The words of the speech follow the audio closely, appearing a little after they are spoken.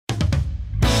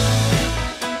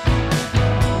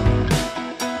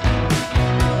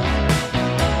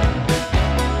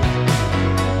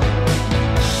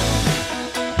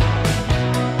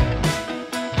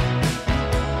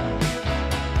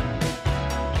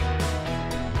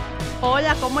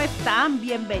Hola, ¿cómo están?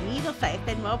 Bienvenidos a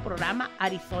este nuevo programa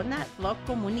Arizona Rock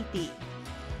Community.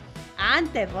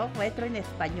 Antes rock retro en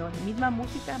español, misma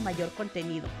música, mayor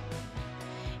contenido.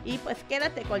 Y pues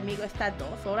quédate conmigo estas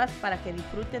 2 horas para que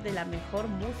disfrutes de la mejor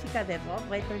música de rock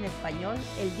retro en español.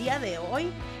 El día de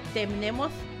hoy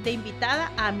tenemos de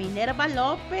invitada a Minerva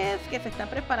López, que se está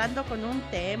preparando con un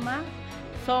tema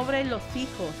sobre los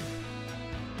hijos.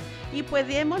 Y pues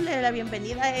démosle la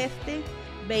bienvenida a este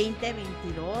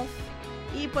 2022.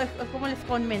 Y pues como les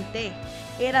comenté,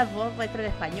 era rock retro en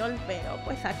español, pero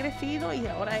pues ha crecido y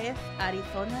ahora es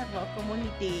Arizona Rock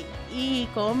Community. Y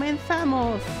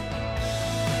comenzamos.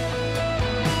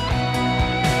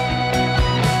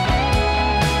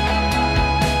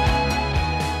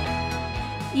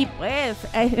 Y pues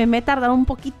me he tardado un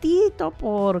poquitito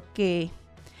porque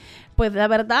pues la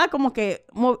verdad como que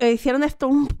hicieron esto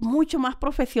mucho más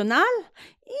profesional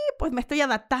y pues me estoy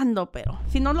adaptando, pero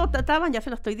si no lo trataban ya se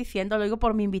lo estoy diciendo, lo digo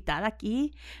por mi invitada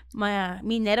aquí,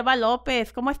 Minerva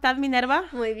López. ¿Cómo estás, Minerva?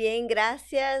 Muy bien,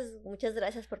 gracias. Muchas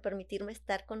gracias por permitirme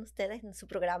estar con ustedes en su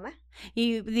programa.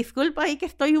 Y disculpa ahí que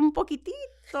estoy un poquitito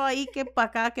ahí que para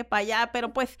acá, que para allá,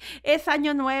 pero pues es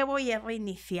año nuevo y es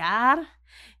reiniciar.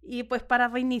 Y pues para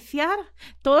reiniciar,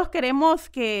 todos queremos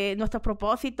que nuestro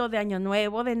propósito de año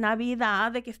nuevo, de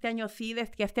Navidad, de que este año sí, de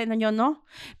que este año no,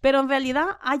 pero en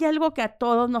realidad hay algo que a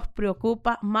todos nos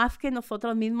preocupa, más que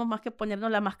nosotros mismos, más que ponernos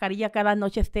la mascarilla cada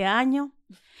noche este año.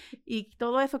 Y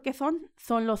todo eso que son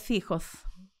los hijos.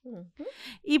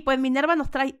 Y pues Minerva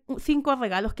nos trae 5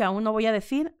 regalos que aún no voy a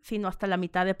decir, sino hasta la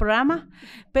mitad del programa,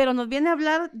 pero nos viene a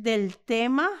hablar del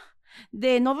tema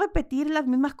de no repetir las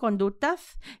mismas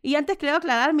conductas. Y antes quiero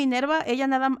aclarar, Minerva,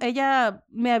 ella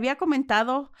me había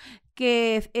comentado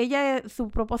que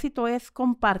su propósito es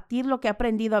compartir lo que ha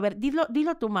aprendido. A ver, dilo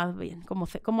tú más bien,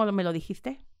 ¿cómo me lo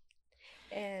dijiste?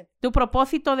 Tu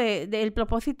propósito el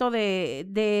propósito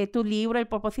de tu libro, el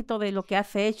propósito de lo que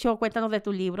has hecho. Cuéntanos de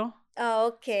tu libro.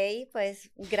 Ok,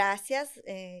 pues gracias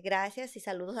y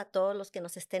saludos a todos los que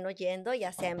nos estén oyendo,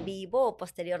 ya sea en vivo o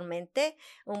posteriormente.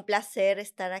 Un placer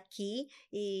estar aquí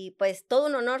y pues todo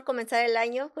un honor comenzar el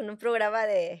año con un programa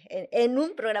en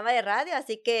un programa de radio,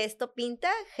 así que esto pinta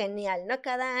genial, ¿no?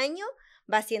 Cada año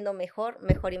va siendo mejor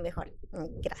y mejor.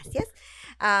 Gracias.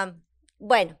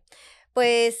 Bueno,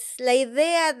 pues la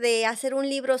idea de hacer un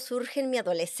libro surge en mi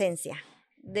adolescencia.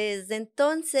 Desde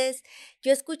entonces,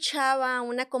 yo escuchaba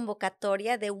una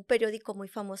convocatoria de un periódico muy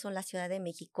famoso en la Ciudad de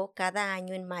México. Cada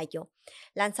año en mayo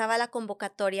lanzaba la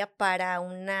convocatoria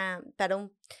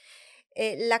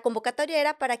la convocatoria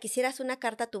era para que hicieras una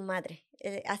carta a tu madre.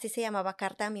 Así se llamaba,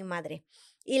 Carta a mi madre.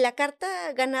 Y la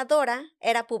carta ganadora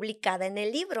era publicada en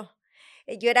el libro.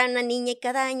 Yo era una niña y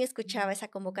cada año escuchaba esa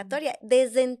convocatoria.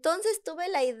 Desde entonces tuve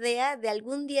la idea de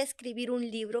algún día escribir un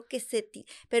libro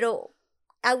pero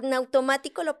en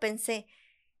automático lo pensé,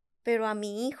 pero a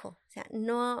mi hijo, o sea,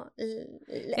 no...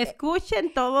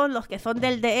 Escuchen todos los que son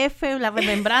del DF, la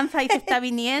remembranza ahí se está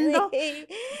viniendo. Sí,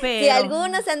 pero... sí,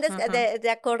 algunos han de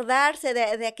acordarse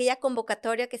de aquella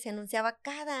convocatoria que se anunciaba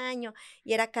cada año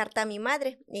y era Carta a mi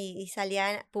madre y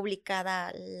salía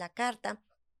publicada la carta.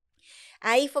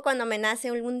 Ahí fue cuando me nace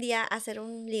algún día hacer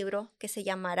un libro que se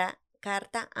llamara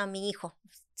Carta a mi hijo.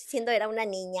 Siendo era una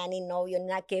niña, ni novio, ni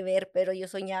nada que ver, pero yo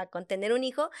soñaba con tener un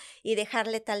hijo y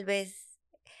dejarle tal vez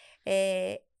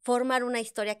formar una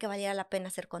historia que valiera la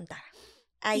pena ser contada.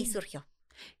 Ahí surgió.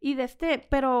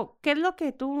 Pero, ¿qué es lo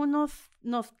que tú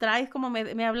nos traes? Como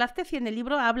me hablaste, si en el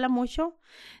libro habla mucho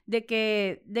de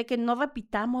que no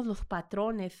repitamos los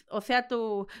patrones. O sea,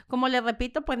 tú, como le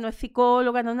repito, pues no es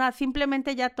psicóloga, no nada,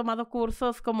 simplemente ya ha tomado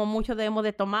cursos como muchos debemos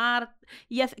de tomar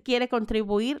y ya quiere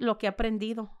contribuir lo que ha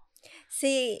aprendido.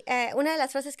 Sí, una de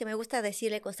las frases que me gusta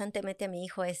decirle constantemente a mi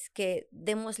hijo es que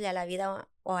démosle a la vida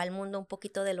o al mundo un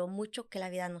poquito de lo mucho que la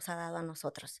vida nos ha dado a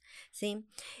nosotros, ¿sí?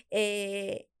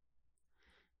 Te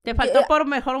faltó por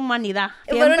mejor humanidad.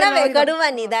 Por una mejor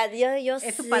humanidad. Yo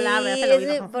es su sí, palabra, ya se lo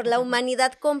digo. por la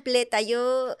humanidad completa.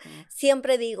 Yo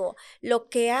siempre digo, lo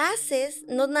que haces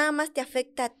no nada más te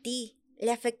afecta a ti,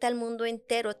 le afecta al mundo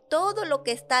entero. Todo lo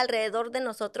que está alrededor de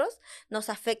nosotros nos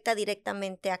afecta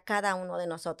directamente a cada uno de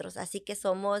nosotros. Así que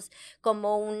somos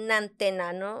como una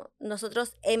antena, ¿no?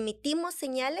 Nosotros emitimos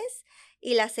señales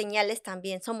y las señales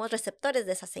también, somos receptores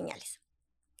de esas señales.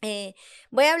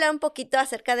 Voy a hablar un poquito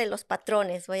acerca de los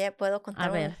patrones. Puedo contar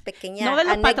una pequeña anécdota. No de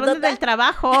los patrones del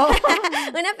trabajo.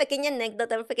 Una pequeña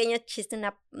anécdota, un pequeño chiste,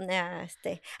 una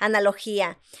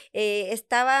analogía.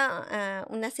 Estaba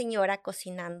una señora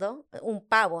cocinando un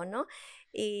pavo, ¿no?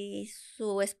 Y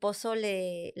su esposo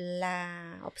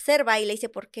la observa y le dice,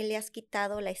 ¿por qué le has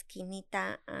quitado la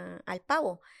esquinita al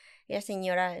pavo? Y la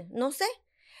señora, no sé.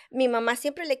 mi mamá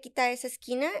siempre le quita esa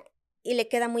esquina y le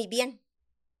queda muy bien.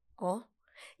 Oh.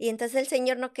 Y entonces el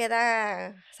señor no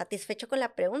queda satisfecho con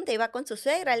la pregunta y va con su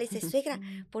suegra. Le dice, suegra,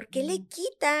 ¿por qué le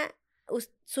quita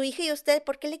su hija y usted,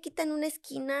 por qué le quitan una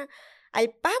esquina al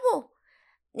pavo?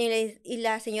 Y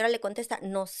la señora le contesta,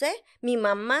 no sé, mi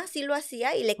mamá sí lo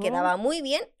hacía y le quedaba muy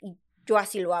bien y yo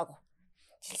así lo hago.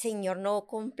 El señor, no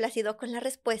complacido con la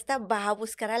respuesta, va a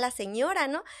buscar a la señora,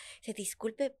 ¿no? Se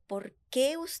disculpe, ¿por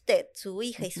qué usted, su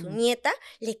hija y su nieta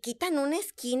le quitan una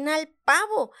esquina al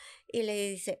pavo? Y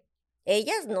le dice,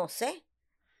 ellas no sé,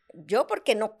 yo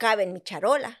porque no cabe en mi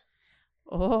charola.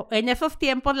 Oh, en esos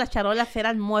tiempos las charolas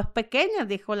eran muy pequeñas,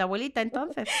 dijo la abuelita,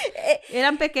 entonces.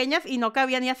 Eran pequeñas y no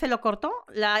cabían, ya se lo cortó.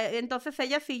 Entonces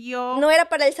ella siguió. No era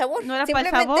para el sabor, No era para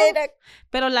el sabor,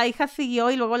 pero la hija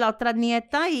siguió y luego la otra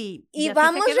nieta y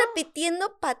vamos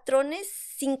repitiendo patrones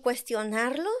sin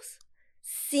cuestionarlos,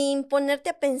 sin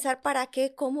ponerte a pensar para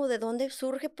qué, cómo, de dónde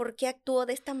surge, por qué actúo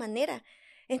de esta manera.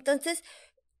 Entonces,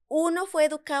 uno fue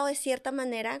educado de cierta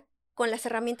manera con las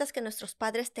herramientas que nuestros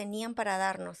padres tenían para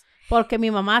darnos. Porque mi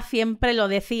mamá siempre lo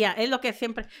decía, es lo que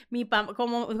siempre,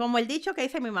 como el dicho que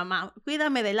dice mi mamá,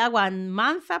 cuídame del agua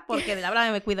mansa porque de la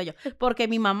brava me cuido yo. Porque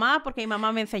mi mamá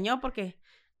me enseñó, porque...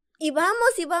 Y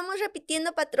vamos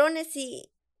repitiendo patrones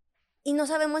y no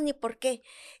sabemos ni por qué.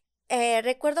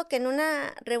 Recuerdo que en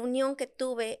una reunión que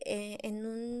tuve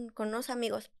con unos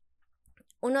amigos,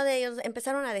 uno de ellos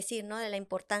empezaron a decir, ¿no?, de la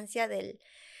importancia del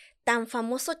tan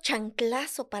famoso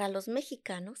chanclazo para los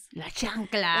mexicanos. La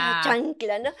chancla. La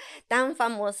chancla, ¿no? Tan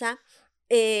famosa.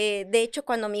 De hecho,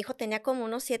 cuando mi hijo tenía como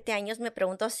unos 7 años, me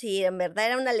preguntó si en verdad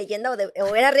era una leyenda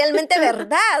o era realmente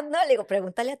verdad, ¿no? Le digo,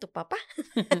 pregúntale a tu papá.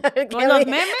 Con los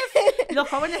memes, los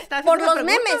jóvenes están por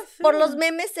los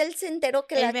memes, él se enteró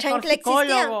que la chancla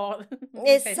existía.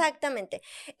 Exactamente.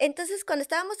 Entonces, cuando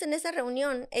estábamos en esa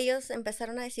reunión, ellos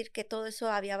empezaron a decir que todo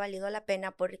eso había valido la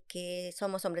pena porque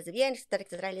somos hombres de bien, etcétera,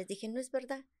 etcétera. Y les dije, no es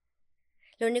verdad.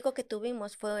 Lo único que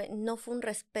tuvimos no fue un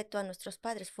respeto a nuestros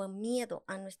padres, fue miedo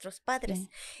a nuestros padres. Sí.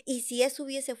 Y si eso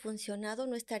hubiese funcionado,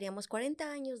 no estaríamos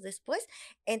 40 años después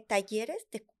en talleres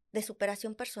de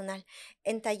superación personal,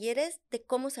 en talleres de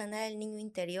cómo sanar el niño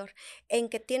interior, en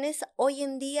que tienes hoy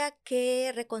en día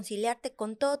que reconciliarte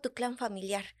con todo tu clan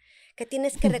familiar, que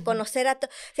tienes que reconocer o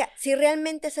sea, si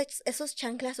realmente esos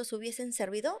chanclazos hubiesen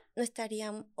servido, no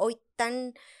estarían hoy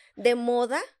tan de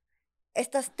moda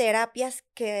estas terapias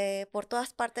que por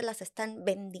todas partes las están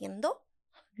vendiendo.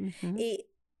 ¿Y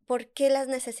por qué las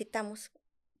necesitamos?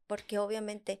 Porque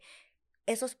obviamente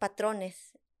esos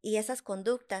patrones y esas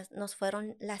conductas nos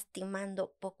fueron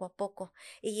lastimando poco a poco.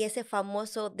 Y ese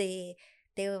famoso de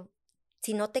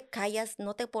si no te callas,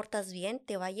 no te portas bien,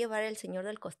 te va a llevar el señor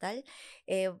del costal,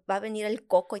 va a venir el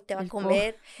coco y te va a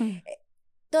comer.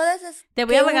 Todas esas te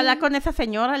voy a regalar con esa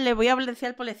señora, le voy a decir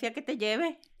al policía que te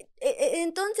lleve.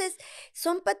 Entonces,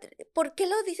 ¿por qué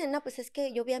lo dicen? No, pues es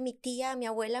que yo vi a mi tía, a mi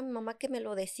abuela, a mi mamá que me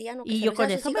lo decían. O que y yo con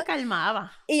eso me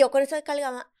calmaba. Y yo con eso me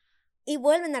calmaba. Y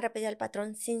vuelven a repetir el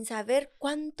patrón sin saber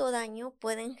cuánto daño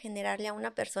pueden generarle a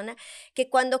una persona que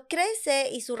cuando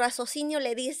crece y su raciocinio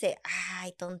le dice,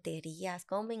 ay, tonterías,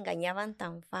 cómo me engañaban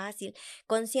tan fácil.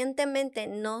 Conscientemente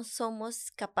no somos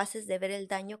capaces de ver el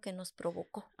daño que nos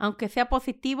provocó. Aunque sea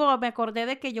positivo, me acordé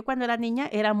de que yo cuando era niña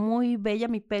era muy bella,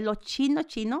 mi pelo chino,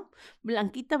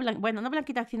 blanquita, bueno, no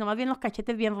blanquita, sino más bien los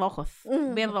cachetes bien rojos,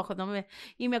 bien rojos. ¿No?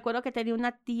 Y me acuerdo que tenía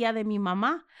una tía de mi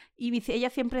mamá y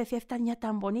ella siempre decía, esta niña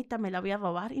tan bonita, me la voy a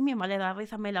robar, y mi mamá le da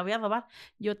risa, me la voy a robar.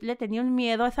 Yo le tenía un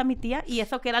miedo a esa mi tía, y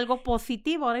eso que era algo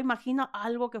positivo, ahora imagino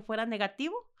algo que fuera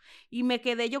negativo, y me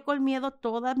quedé yo con miedo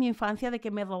toda mi infancia de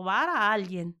que me robara a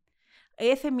alguien.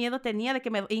 Ese miedo tenía de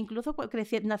que incluso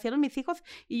nacieron mis hijos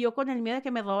y yo con el miedo de que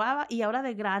me robaba, y ahora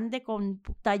de grande con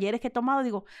talleres que he tomado,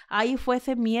 digo, ahí fue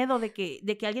ese miedo de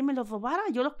que alguien me los robara.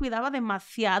 Yo los cuidaba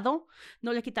demasiado,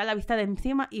 no les quitaba la vista de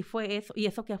encima, y fue eso, y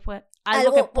eso que fue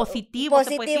algo que positivo.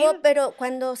 Positivo, pero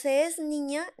cuando se es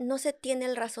niña no se tiene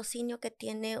el raciocinio que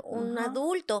tiene un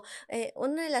adulto.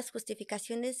 Una de las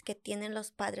justificaciones que tienen los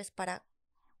padres para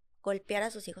golpear a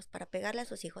sus hijos, para pegarle a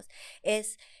sus hijos,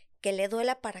 es que le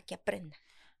duela para que aprenda.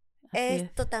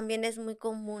 Esto también es muy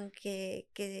común que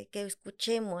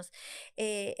escuchemos.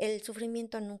 El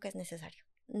sufrimiento nunca es necesario.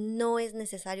 No es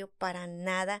necesario para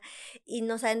nada, y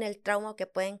no saben el trauma que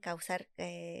pueden causar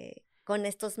con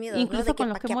estos miedos, incluso, ¿no? con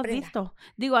los que hemos visto.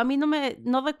 Digo, a mí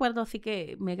no recuerdo así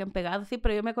que me hayan pegado, sí,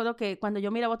 pero yo me acuerdo que cuando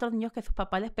yo miraba a otros niños que sus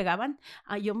papás les pegaban,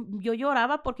 yo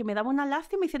lloraba porque me daba una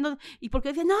lástima diciendo, y porque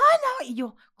decían, no, y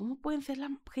yo, ¿cómo pueden ser la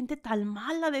gente tan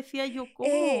mala? Decía yo, ¿cómo?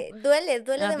 Duele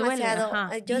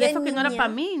demasiado. Yo y eso que no era para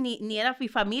mí, ni era mi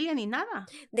familia, ni nada.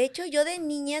 De hecho, yo de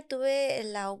niña tuve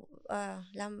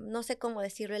no sé cómo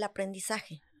decirlo, el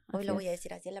aprendizaje, hoy Así lo voy a es.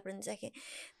 decir así, el aprendizaje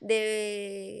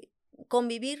de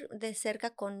convivir de cerca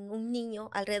con un niño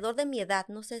alrededor de mi edad,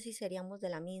 no sé si seríamos de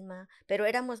la misma, pero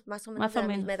éramos más o menos Más de o la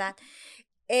misma menos. edad.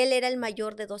 Él era el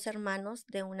mayor de 2 hermanos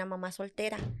de una mamá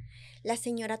soltera. La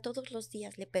señora todos los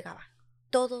días le pegaba,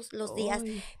 todos los días,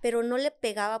 Uy. pero no le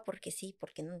pegaba porque sí,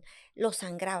 porque lo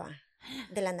sangraba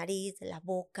de la nariz, de la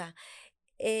boca.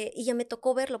 Y ya me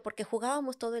tocó verlo porque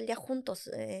jugábamos todo el día juntos.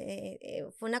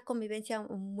 Fue una convivencia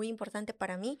muy importante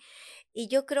para mí y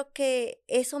yo creo que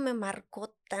eso me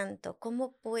marcó tanto.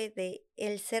 ¿Cómo puede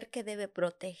el ser que debe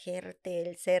protegerte,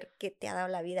 el ser que te ha dado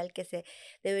la vida, el que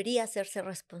debería hacerse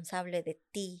responsable de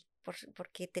ti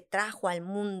porque te trajo al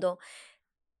mundo,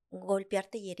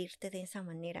 golpearte y herirte de esa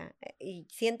manera? Y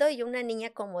siendo yo una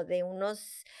niña como de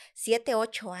unos 7,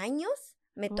 8 años,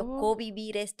 me Oh. tocó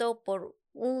vivir esto por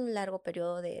un largo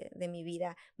periodo de mi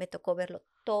vida. Me tocó verlo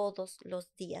todos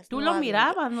los días, Tú no lo había un día.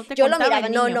 mirabas, no te Yo lo contaba miraba,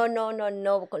 el no, niño. no, no,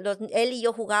 no, no. Él y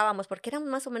yo jugábamos porque éramos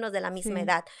más o menos de la misma Sí.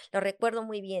 edad. Lo recuerdo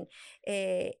muy bien.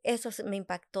 Eso me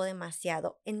impactó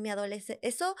demasiado. En mi adolescencia,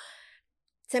 eso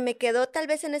se me quedó tal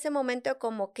vez en ese momento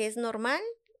como que es normal,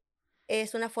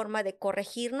 es una forma de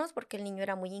corregirnos porque el niño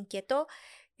era muy inquieto,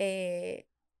 eh,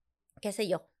 qué sé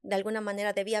yo, de alguna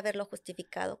manera debía haberlo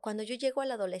justificado. Cuando yo llego a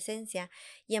la adolescencia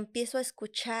y empiezo a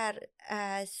escuchar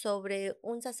sobre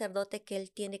un sacerdote que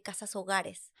él tiene casas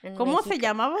hogares en ¿Cómo se México.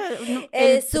 llamaba? No,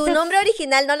 el Su nombre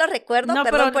original no lo recuerdo, no,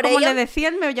 perdón pero por como ello. le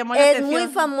decían, me llamó la Es muy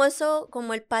atención. famoso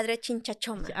como el padre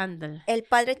Chinchachoma. Ándale. El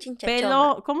padre Chinchachoma.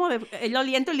 Pelo, ¿cómo de? Lo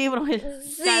leí en tu libro, el calvo.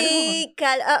 Sí,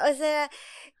 o sea,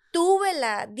 tuve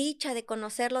la dicha de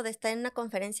conocerlo, de estar en una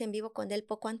conferencia en vivo con él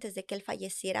poco antes de que él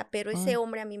falleciera, pero ese Ay,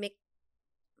 hombre a mí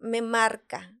me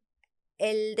marca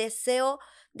el deseo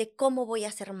de cómo voy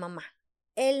a ser mamá.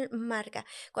 Él marca.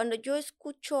 Cuando yo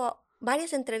escucho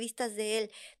varias entrevistas de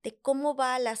él, de cómo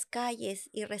va a las calles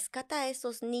y rescata a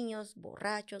esos niños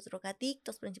borrachos,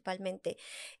 drogadictos principalmente,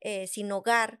 sin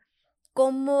hogar,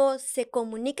 cómo se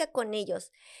comunica con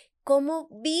ellos, cómo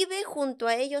vive junto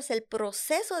a ellos el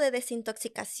proceso de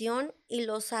desintoxicación y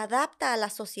los adapta a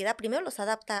la sociedad. Primero los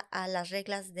adapta a las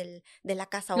reglas de la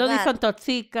casa los hogar.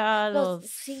 desintoxica, los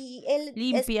Sí, él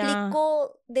limpia.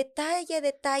 explicó detalle a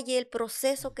detalle el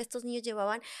proceso que estos niños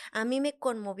llevaban. A mí me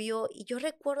conmovió y yo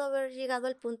recuerdo haber llegado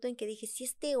al punto en que dije, si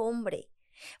este hombre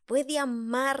puede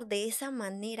amar de esa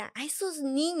manera a esos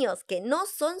niños que no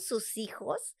son sus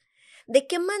hijos, ¿de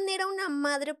qué manera una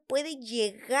madre puede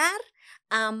llegar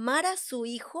a amar a su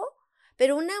hijo?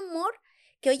 Pero un amor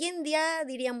que hoy en día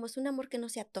diríamos, un amor que no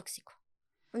sea tóxico,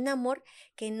 un amor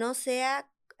que no sea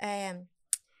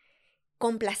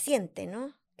complaciente,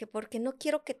 ¿no? Que porque no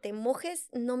quiero que te mojes,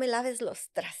 no me laves los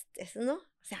trastes, ¿no?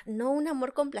 O sea, no un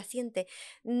amor complaciente,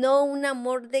 no un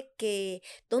amor de que,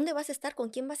 ¿dónde vas a estar? ¿Con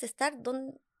quién vas a estar?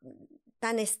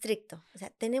 Tan estricto. O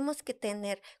sea, tenemos que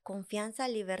tener confianza,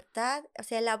 libertad. O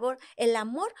sea, el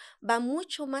amor va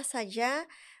mucho más allá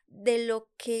de lo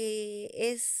que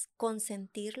es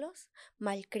consentirlos,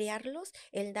 malcriarlos,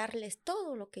 el darles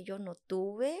todo lo que yo no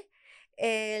tuve,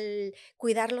 el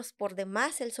cuidarlos por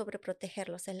demás, el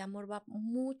sobreprotegerlos. El amor va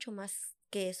mucho más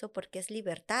que eso porque es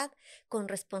libertad con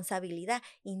responsabilidad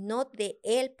y no de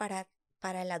él para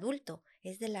el adulto,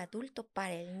 es del adulto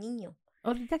para el niño.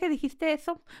 Ahorita que dijiste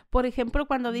eso, por ejemplo,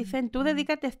 cuando dicen, tú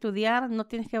dedícate a estudiar, no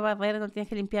tienes que barrer, no tienes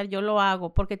que limpiar, yo lo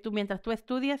hago, porque tú mientras tú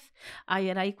estudias,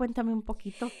 ayer ahí cuéntame un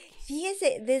poquito.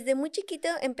 Fíjese, desde muy chiquito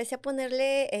empecé a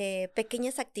ponerle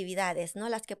pequeñas actividades, ¿no?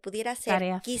 Las que pudiera hacer.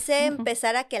 Tareas. Quise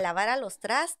empezar a que lavara los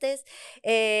trastes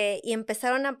y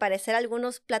empezaron a aparecer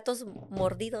algunos platos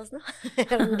mordidos, ¿no? ¿Y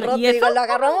Roto, eso? digo, ¿lo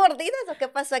agarró mordidas o qué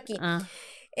pasó aquí? Ah,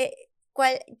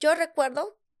 Yo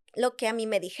recuerdo lo que a mí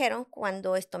me dijeron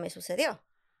cuando esto me sucedió.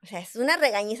 O sea, es una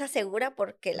regañiza segura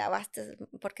porque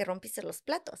porque rompiste los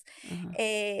platos. ajá.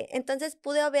 Entonces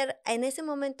pude en ese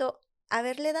momento,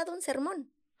 haberle dado un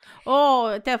sermón.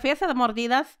 Oh, te refieres a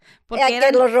mordidas porque A que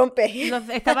lo eran, rompe.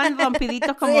 estaban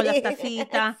rompiditos como las Sí,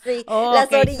 tacitas. sí, Oh, las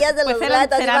ok, orillas de pues los eran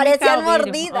platos cerámica o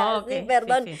parecían vidrio. Oh, mordidas, ok, sí, sí,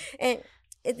 perdón.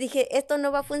 sí. Dije, esto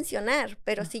no va a funcionar,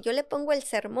 pero Ah. si yo le pongo el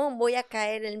sermón, voy a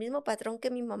caer en el mismo patrón que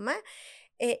mi mamá,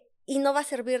 y no va a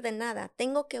servir de nada.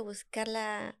 Tengo que buscar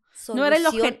la No era el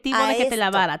solución objetivo a de que te esto.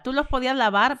 lavara. Tú los podías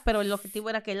lavar, pero el objetivo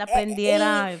era que él Y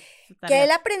aprendiera sus que él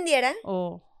tareas. aprendiera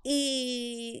Oh,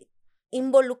 y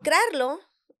involucrarlo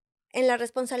en las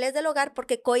responsabilidades del hogar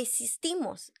porque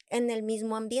coexistimos en el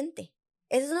mismo ambiente.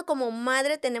 Eso es uno como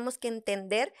madre tenemos que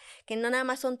entender que no nada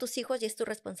más son tus hijos y es tu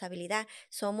responsabilidad.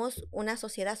 Somos una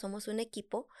sociedad, somos un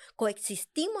equipo,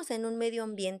 coexistimos en un medio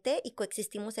ambiente y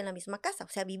coexistimos en la misma casa. O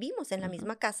sea, vivimos en la ajá.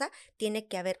 misma casa, tiene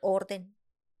que haber orden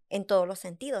en todos los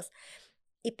sentidos.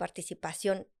 y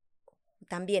participación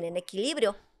también en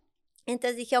equilibrio.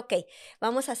 Entonces dije, ok,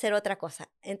 vamos a hacer otra cosa.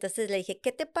 Entonces le dije,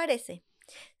 ¿qué te parece?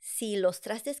 Si los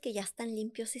trastes que ya están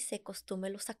limpios y secos, tú me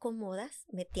los acomodas,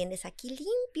 me tienes aquí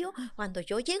limpio. Cuando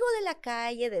yo llego de la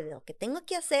calle, de lo que tengo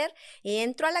que hacer, y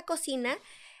entro a la cocina,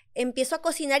 empiezo a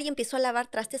cocinar y empiezo a lavar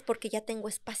trastes porque ya tengo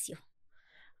espacio.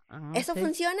 ¿Eso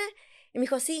funciona? Y me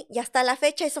dijo, sí, y hasta la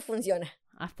fecha eso funciona.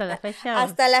 Hasta la fecha.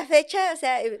 Hasta la fecha, o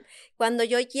sea, cuando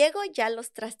yo llego, ya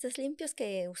los trastes limpios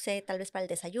que usé tal vez para el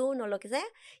desayuno o lo que sea,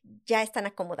 ya están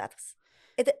acomodados.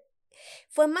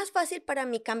 Fue más fácil para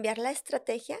mí cambiar la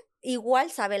estrategia. Igual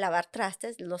sabe lavar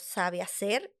trastes, lo sabe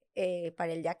hacer,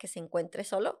 para el día que se encuentre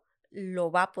solo,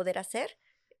 lo va a poder hacer.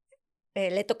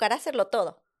 Le tocará hacerlo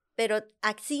todo, pero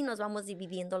así nos vamos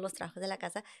dividiendo los trabajos de la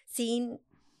casa sin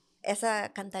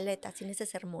esa cantaleta, sin ese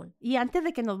sermón. Y antes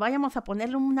de que nos vayamos a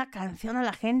ponerle una canción a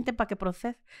la gente para que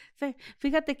procese,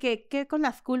 fíjate que con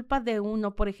las culpas de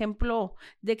uno, por ejemplo,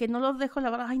 de que no los dejo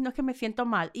lavar, ay, no, es que me siento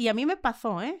mal. Y a mí me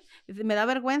pasó, me da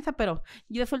vergüenza, pero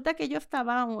resulta que yo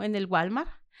estaba en el Walmart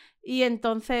y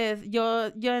entonces yo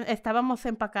estábamos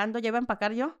empacando, ya iba a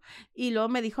empacar yo, y luego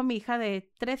me dijo mi hija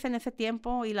de 3 en ese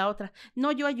tiempo y la otra,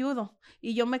 no, yo ayudo.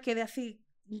 Y yo me quedé así,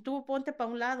 tú ponte para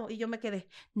un lado, y yo me quedé,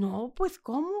 no, pues,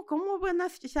 ¿cómo van a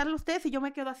echarle ustedes? Y yo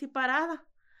me quedo así parada,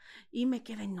 y me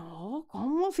quedé, no,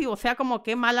 ¿cómo? Sí, o sea, como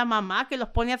qué mala mamá que los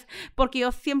pone, porque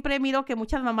yo siempre miro que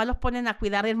muchas mamás los ponen a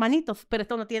cuidar hermanitos, pero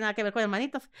esto no tiene nada que ver con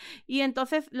hermanitos, y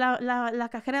entonces la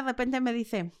cajera de repente me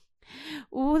dice,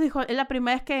 dijo, es la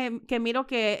primera vez que miro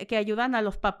que ayudan a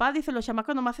los papás, dice, los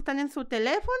chamacos nomás están en su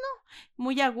teléfono,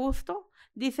 muy a gusto,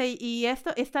 dice, y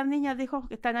estas niñas dijo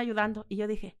que están ayudando, y yo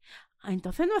dije,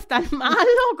 entonces no es tan malo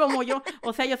como yo,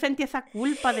 o sea, yo sentí esa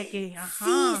culpa de que, ajá.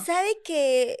 Sí, ¿sabe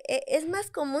que es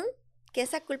más común que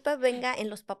esa culpa venga en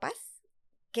los papás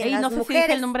que en las no sé mujeres? Si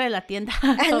dije el nombre de la tienda.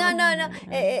 No,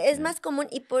 es más común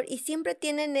y siempre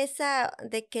tienen esa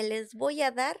de que les voy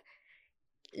a dar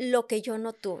lo que yo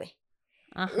no tuve.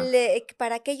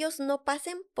 Para que ellos no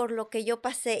pasen por lo que yo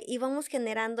pasé y vamos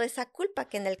generando esa culpa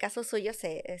que en el caso suyo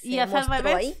se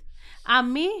mostró ahí. A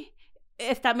mí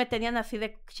me tenían así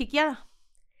de chiqueada.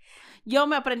 Yo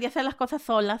me aprendí a hacer las cosas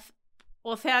solas.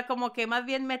 O sea, como que más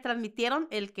bien me transmitieron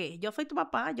el que yo soy tu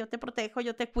papá, yo te protejo,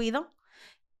 yo te cuido.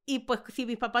 Y pues si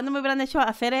mis papás no me hubieran hecho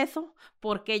hacer eso,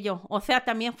 ¿por qué yo? O sea,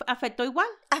 también afectó igual.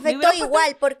 Afectó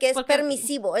igual porque es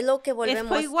permisivo, es lo que volvemos.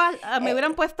 Fue igual, me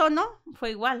hubieran puesto no,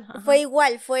 fue igual. Ajá. Fue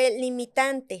igual, fue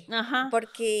limitante. Ajá.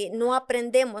 Porque no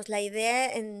aprendemos. La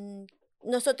idea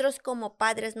nosotros como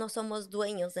padres no somos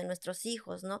dueños de nuestros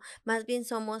hijos, ¿no? Más bien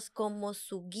somos como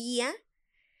su guía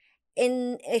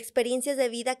en experiencias de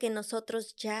vida que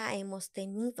nosotros ya hemos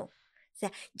tenido. O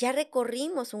sea, ya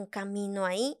recorrimos un camino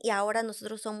ahí y ahora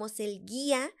nosotros somos el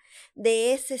guía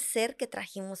de ese ser que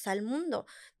trajimos al mundo.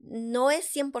 No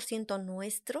es 100%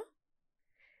 nuestro,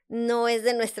 no es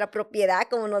de nuestra propiedad,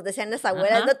 como nos decían las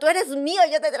abuelas. No, tú eres mío,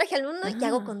 yo te traje al mundo y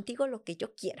hago contigo lo que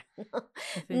yo quiera.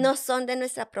 No son de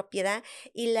nuestra propiedad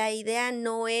y la idea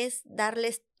no es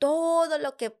darles todo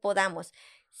lo que podamos,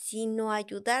 sino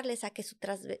ayudarles a que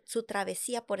su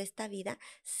travesía por esta vida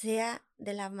sea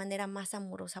de la manera más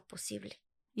amorosa posible.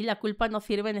 ¿Y la culpa no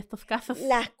sirve en estos casos?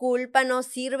 La culpa no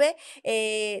sirve.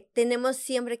 Tenemos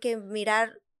siempre que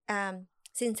mirar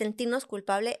sin sentirnos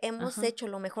culpables. Hemos hecho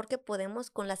lo mejor que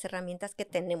podemos con las herramientas que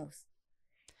tenemos.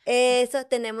 Eso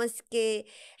tenemos que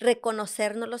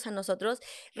reconocérnoslos a nosotros,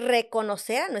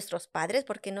 reconocer a nuestros padres,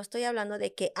 porque no estoy hablando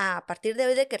de que a partir de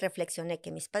hoy de que reflexioné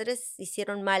que mis padres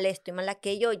hicieron mal esto y mal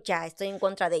aquello, ya estoy en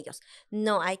contra de ellos.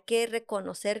 No, hay que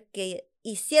reconocer que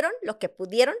hicieron lo que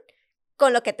pudieron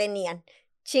con lo que tenían.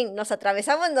 Nos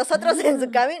atravesamos nosotros en su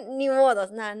camino, ni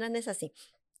modos, no es así.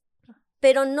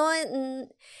 Pero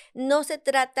no se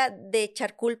trata de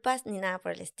echar culpas ni nada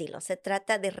por el estilo. Se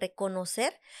trata de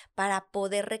reconocer para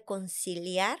poder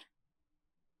reconciliar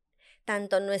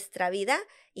tanto nuestra vida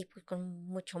y pues con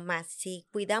mucho más. Si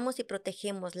cuidamos y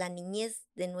protegemos la niñez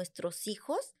de nuestros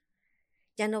hijos,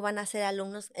 ya no van a ser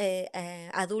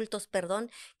adultos,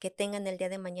 que tengan el día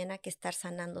de mañana que estar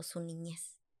sanando su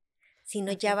niñez,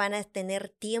 sino ya van a tener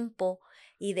tiempo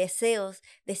y deseos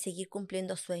de seguir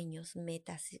cumpliendo sueños,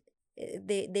 metas,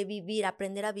 de vivir,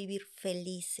 aprender a vivir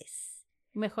felices.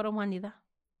 Mejor humanidad.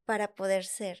 Para poder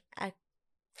ser,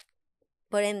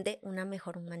 por ende, una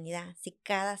mejor humanidad. Si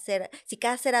cada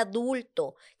ser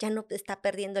adulto ya no está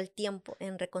perdiendo el tiempo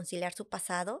en reconciliar su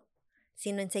pasado,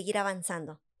 sino en seguir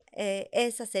avanzando.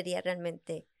 Esa sería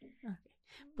realmente...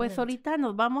 Pues ahorita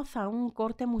nos vamos a un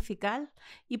corte musical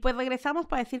y pues regresamos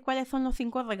para decir cuáles son los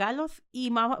 5 regalos y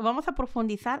vamos a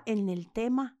profundizar en el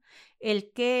tema,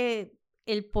 el que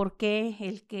el por qué,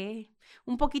 el qué,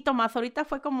 un poquito más. Ahorita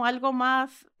fue como algo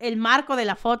más, el marco de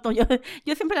la foto. Yo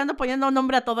siempre le ando poniendo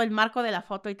nombre a todo el marco de la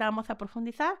foto. Ahorita vamos a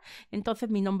profundizar. Entonces,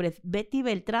 mi nombre es Betty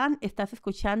Beltrán. Estás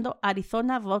escuchando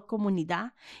Arizona Rock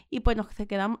Comunidad. Y pues nos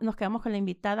quedamos con la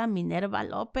invitada Minerva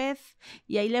López.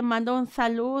 Y ahí le mando un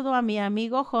saludo a mi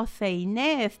amigo José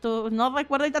Inés. Tú no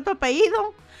recuerdo ahorita tu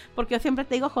apellido, porque yo siempre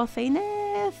te digo José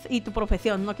Inés. Y tu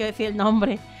profesión, no quiero decir el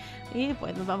nombre. Y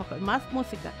pues nos vamos con más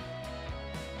música.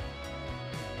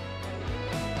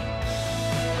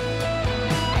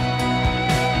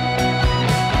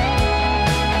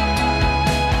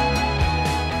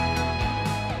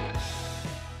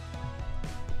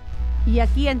 Y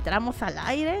aquí entramos al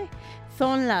aire.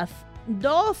 Son las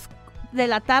 2 de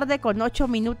la tarde con 8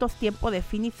 minutos tiempo de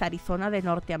Phoenix, Arizona de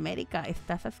Norteamérica.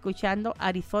 Estás escuchando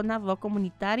Arizona Rock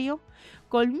Comunitario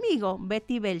conmigo,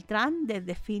 Betty Beltrán,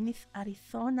 desde Phoenix,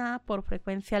 Arizona, por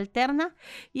frecuencia alterna.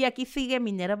 Y aquí sigue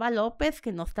Minerva López,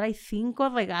 que nos trae 5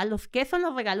 regalos. ¿Qué son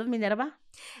los regalos, Minerva?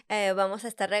 Vamos a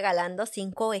estar regalando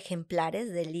 5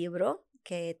 ejemplares del libro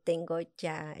que tengo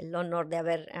ya el honor de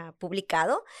haber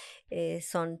publicado.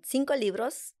 Son 5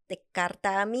 libros de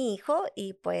Carta a mi hijo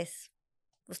y pues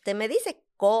usted me dice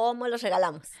cómo los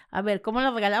regalamos. A ver, ¿cómo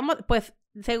los regalamos? Pues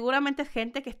seguramente es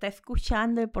gente que está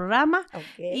escuchando el programa.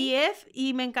 Okay.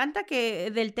 Y me encanta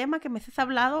que del tema que me has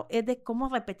hablado es de cómo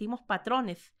repetimos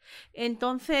patrones.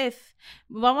 Entonces,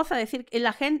 vamos a decir,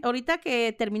 la gente, ahorita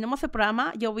que terminemos el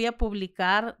programa, yo voy a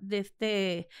publicar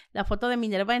la foto de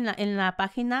Minerva en la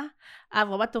página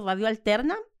 @tu radio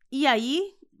alterna, y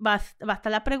ahí va a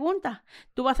estar la pregunta.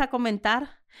 Tú vas a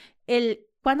comentar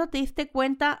 ¿cuándo te diste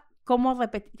cuenta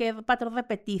qué patrón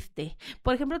repetiste?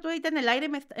 Por ejemplo, tú ahorita en el aire,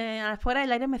 afuera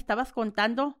del aire me estabas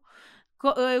contando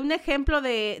un ejemplo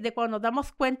de cuando nos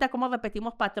damos cuenta cómo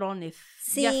repetimos patrones.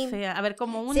 Sí. Ya sea, a ver,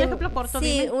 como un ejemplo corto,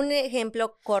 sí, dime. un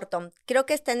ejemplo corto. Creo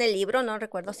que está en el libro, no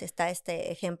recuerdo si está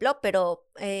este ejemplo, pero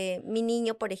mi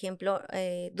niño, por ejemplo,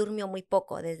 durmió muy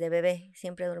poco desde bebé,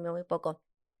 siempre durmió muy poco.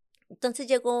 Entonces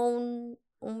llegó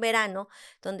un verano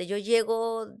donde yo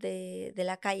llego de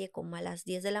la calle como a las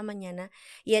 10 de la mañana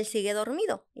y él sigue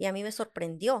dormido y a mí me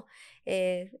sorprendió.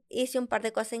 Hice un par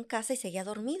de cosas en casa y seguía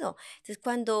dormido. Entonces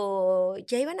cuando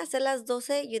ya iban a ser las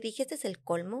 12, yo dije, este es el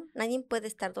colmo, nadie puede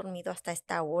estar dormido hasta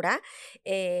esta hora.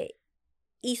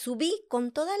 Y subí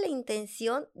con toda la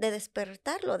intención de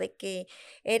despertarlo, de que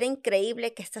era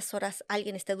increíble que a estas horas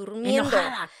alguien esté durmiendo.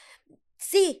 Enojada.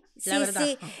 Sí, La verdad.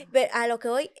 sí. A lo que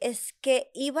voy es que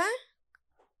iba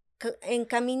en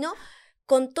camino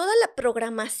con toda la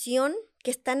programación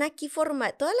que están aquí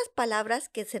formadas, todas las palabras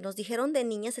que se nos dijeron de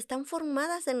niñas están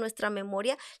formadas en nuestra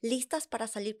memoria, listas para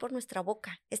salir por nuestra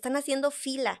boca, están haciendo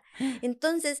fila.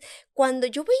 Entonces, cuando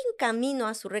yo voy en camino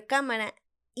a su recámara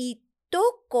y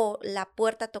toco la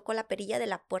perilla de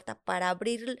la puerta para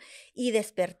abrir y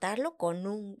despertarlo con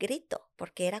un grito,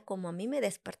 porque era como a mí me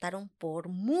despertaron por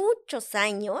muchos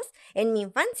años en mi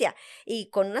infancia y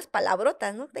con unas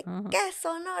palabrotas, ¿no? De Ajá. qué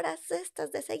son horas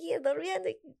estas de seguir durmiendo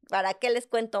y para qué les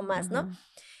cuento más, ¿no? Ajá.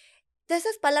 De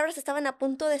esas palabras estaban a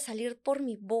punto de salir por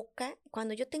mi boca.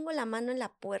 Cuando yo tengo la mano en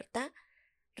la puerta,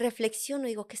 reflexiono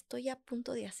y digo, ¿qué estoy a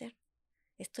punto de hacer?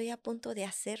 Estoy a punto de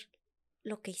hacer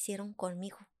lo que hicieron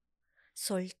conmigo.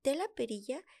 Solté la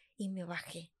perilla y me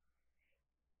bajé.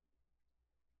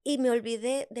 Y me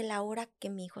olvidé de la hora que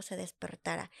mi hijo se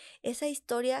despertara. Esa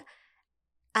historia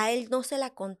a él no se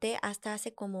la conté hasta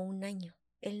hace como un año.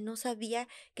 Él no sabía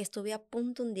que estuve a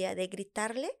punto un día de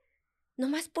gritarle,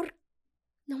 nomás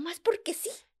porque sí.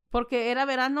 Porque era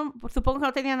verano, supongo que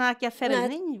no tenía nada que hacer el No,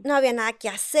 niño. no había nada que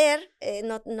hacer,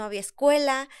 no había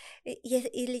escuela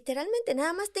y literalmente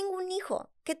nada más tengo un hijo.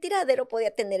 ¿Qué tiradero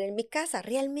podía tener en mi casa?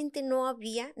 Realmente no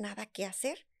había nada que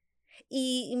hacer.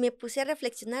 Y me puse a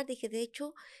reflexionar, dije, de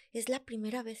hecho, es la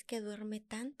primera vez que duerme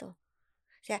tanto.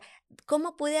 O sea,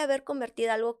 ¿cómo pude haber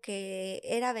convertido algo que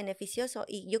era beneficioso?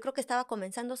 Y yo creo que estaba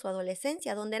comenzando su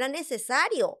adolescencia, donde era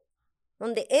necesario,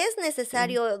 donde es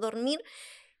necesario dormir.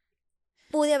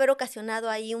 Pude haber ocasionado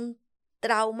ahí un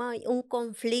trauma, un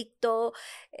conflicto,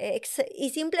 y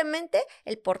simplemente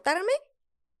el portarme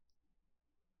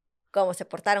como se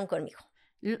portaron conmigo.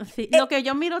 Sí, lo que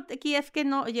yo miro aquí es que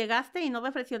no llegaste y no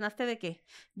reflexionaste de que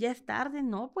ya es tarde,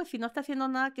 no, pues si no está haciendo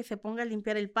nada que se ponga a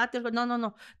limpiar el patio,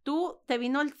 no. Tú te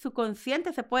vino el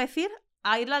subconsciente, se puede decir,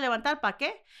 a irla a levantar, ¿para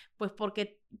qué? Pues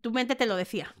porque tu mente te lo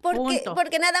decía, punto.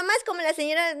 Porque nada más como la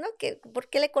señora, ¿no? Que ¿por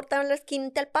qué le cortaron la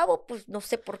esquinita al pavo? Pues no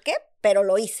sé por qué, pero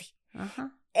lo hice.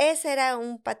 Ajá. Ese era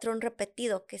un patrón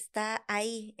repetido que está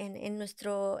ahí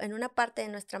en una parte de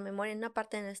nuestra memoria, en una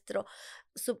parte de nuestro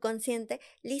subconsciente,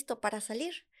 listo para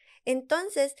salir.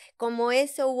 Entonces, como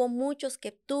eso hubo muchos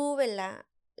que tuve la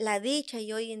la dicha,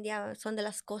 y hoy en día son de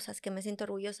las cosas que me siento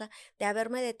orgullosa de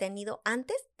haberme detenido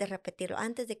antes de repetirlo,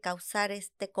 antes de causar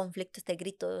este conflicto, este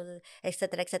grito,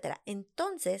 etcétera, etcétera.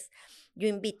 Entonces, yo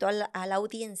invito a la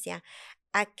audiencia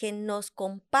a que nos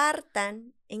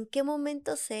compartan en qué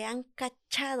momento se han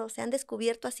cachado, se han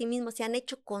descubierto a sí mismos, se han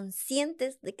hecho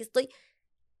conscientes de que estoy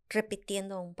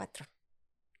repitiendo un patrón.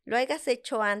 Lo hayas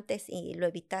hecho antes y lo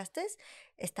evitaste,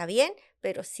 está bien,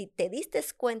 pero si te diste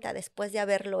cuenta después de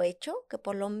haberlo hecho, que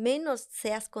por lo menos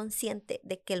seas consciente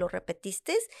de que lo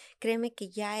repetiste, créeme que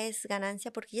ya es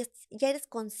ganancia porque ya eres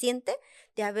consciente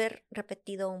de haber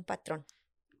repetido un patrón.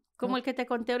 Como el que te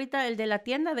conté ahorita, el de la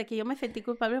tienda, de que yo me sentí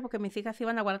culpable porque mis hijas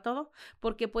iban a guardar todo,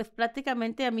 porque pues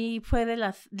prácticamente a mí fue de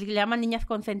las, le llaman niñas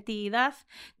consentidas,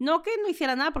 no que no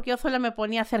hiciera nada, porque yo sola me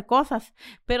ponía a hacer cosas,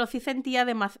 pero sí sentía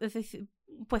además,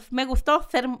 pues me gustó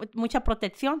ser mucha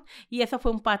protección, y eso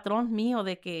fue un patrón mío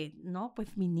de que, no,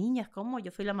 pues mis niñas, ¿cómo?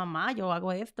 Yo soy la mamá, yo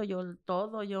hago esto, yo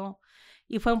todo,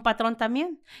 y fue un patrón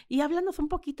también. Y háblanos un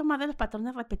poquito más de los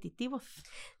patrones repetitivos.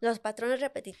 Los patrones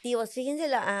repetitivos,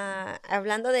 fíjense,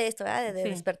 hablando de esto, ¿verdad? De Sí.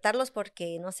 despertarlos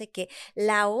porque no sé qué.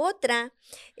 La otra,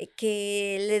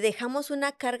 que le dejamos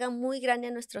una carga muy grande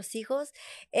a nuestros hijos,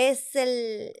 es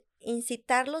el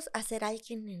incitarlos a ser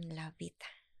alguien en la vida.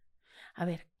 A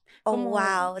ver, Oh, ¿cómo?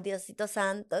 wow, Diosito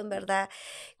Santo, en verdad,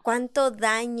 cuánto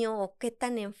daño o qué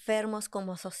tan enfermos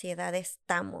como sociedad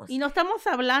estamos. Y no estamos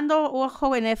hablando,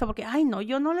 ojo en eso, porque, ay, no,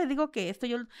 yo no le digo que esto,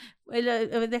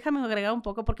 déjame agregar un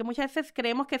poco, porque muchas veces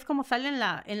creemos que es como sale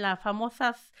en las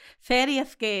famosas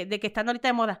series de que están ahorita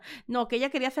de moda. No, que ella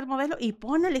quería ser modelo y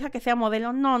pone a la hija que sea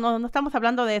modelo. No estamos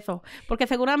hablando de eso, porque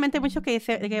seguramente hay muchos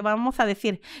que vamos a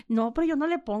decir, no, pero yo no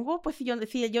le pongo, pues si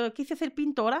yo quise ser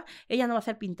pintora, ella no va a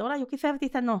ser pintora, yo quise ser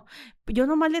artista, no. Yo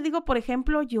nomás le digo, por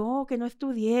ejemplo, yo que no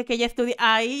estudié, que ella estudié,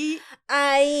 ahí...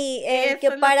 Ay,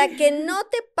 que para que no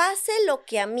te pase lo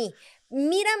que a mí.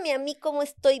 Mírame a mí cómo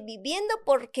estoy viviendo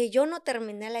porque yo no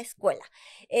terminé la escuela.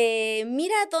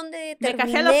 Mira dónde terminé.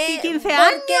 Me casé a los 15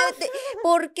 años.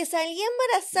 Porque salí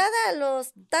embarazada a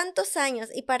los tantos años.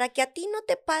 Y para que a ti no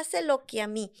te pase lo que a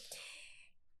mí.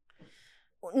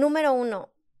 Número 1,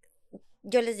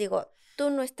 yo les digo, tú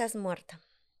no estás muerta.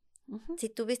 Uh-huh. Si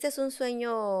tuviste un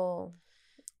sueño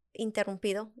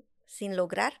interrumpido, sin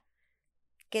lograr,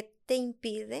 ¿qué te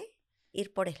impide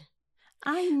ir por él?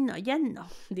 Ay, no, ya no,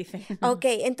 dice. Ok,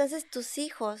 entonces tus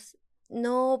hijos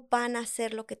no van a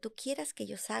hacer lo que tú quieras que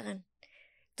ellos hagan.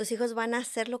 Tus hijos van a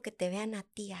hacer lo que te vean a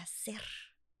ti hacer.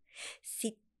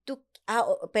 Si tú,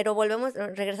 pero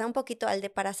regresar un poquito al de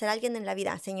para ser alguien en la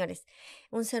vida. Señores,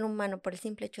 un ser humano, por el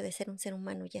simple hecho de ser un ser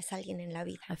humano, ya es alguien en la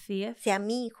vida. Así es. Sea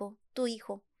mi hijo,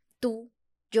 tú,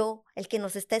 yo, el que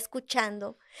nos está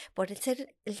escuchando, por el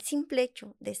simple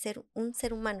hecho de ser un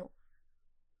ser humano.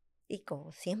 Y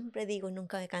como siempre digo y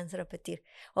nunca me canso de repetir,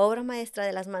 obra maestra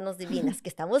de las manos divinas, que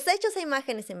estamos hechos a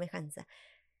imagen y semejanza.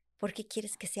 ¿Por qué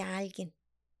quieres que sea alguien?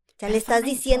 O sea, le estás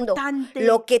diciendo,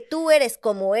 lo que tú eres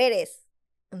como eres,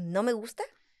 ¿no me gusta?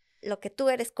 Lo que tú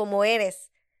eres como eres,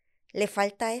 ¿le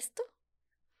falta esto?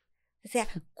 O sea,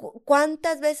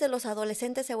 ¿cuántas veces los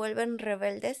adolescentes se vuelven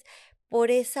rebeldes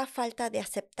por esa falta de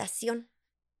aceptación?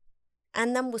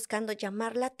 Andan buscando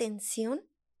llamar la atención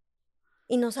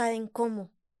y no saben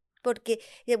cómo. Porque,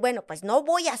 bueno, pues no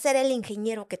voy a ser el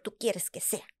ingeniero que tú quieres que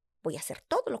sea, voy a hacer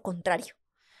todo lo contrario,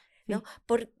 ¿no?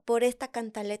 Sí. Por esta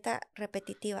cantaleta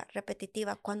repetitiva,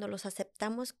 cuando los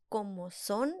aceptamos como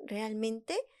son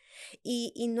realmente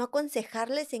y no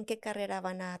aconsejarles en qué carrera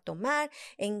van a tomar,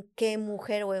 en qué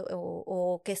mujer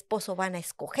o qué esposo van a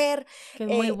escoger. Que es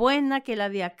muy buena, que la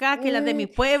de acá, que la de mi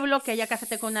pueblo, que allá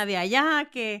cásate con una de allá,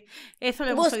 que eso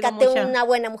le hemos oído mucho. Búscate una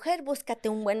buena mujer, búscate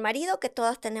un buen marido, que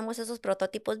todas tenemos esos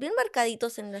prototipos bien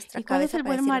marcaditos en nuestra cabeza. ¿Y cuál es el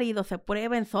buen marido? ¿Se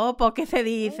prueba en sopa? ¿Qué se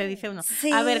dice? Dice uno.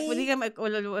 Sí. A ver, pues dígame,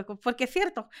 porque es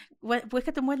cierto, pues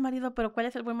que te buen marido, pero ¿cuál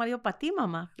es el buen marido para ti,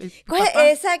 mamá?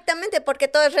 Exactamente, porque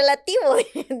todo es relativo,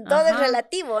 todo es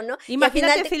relativo, ¿no?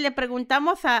 Imagínate si le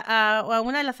preguntamos a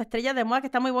una de las estrellas de moda que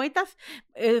están muy bonitas,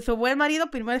 su buen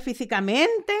marido primero es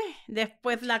físicamente,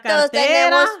 después la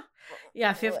cartera, y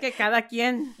así es que cada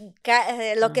quien.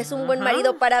 Lo que es un buen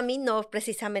marido para mí no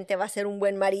precisamente va a ser un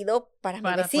buen marido para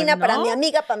mi vecina, pues no. Para mi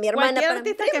amiga, para mi hermana, cualquier para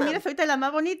artista mi prima. que mires ahorita de las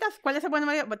más bonitas, ¿cuál es el buen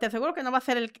marido? Te aseguro que no va a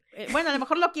ser el, bueno, a lo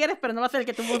mejor lo quieres, pero no va a ser el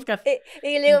que tú buscas.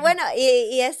 Y le digo, bueno,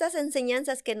 y estas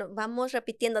enseñanzas que vamos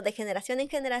repitiendo de generación en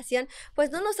generación,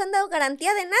 pues no nos han dado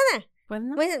garantía de nada. Pues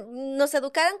no. Pues nos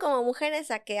educaron como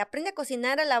mujeres a que aprende a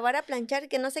cocinar, a lavar, a planchar,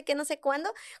 que no sé qué, no sé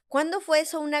cuándo. ¿Cuándo fue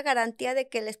eso una garantía de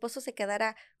que el esposo se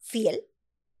quedara fiel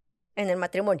en el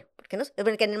matrimonio? Porque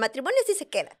en el matrimonio sí se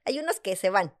quedan, hay unos que se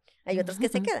van, Hay otros que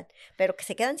se quedan, pero que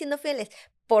se quedan siendo fieles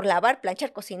por lavar,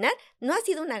 planchar, cocinar, no ha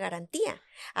sido una garantía.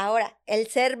 Ahora, el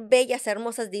ser bellas,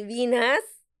 hermosas, divinas,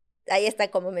 ahí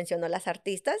está como mencionó las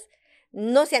artistas,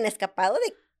 no se han escapado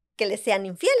de que les sean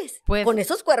infieles, Pues, con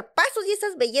esos cuerpazos y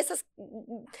esas bellezas,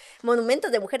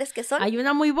 monumentos de mujeres que son. hay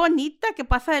una muy bonita que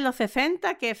pasa de los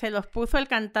 60 que se los puso el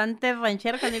cantante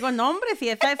ranchero, que no digo nombres, y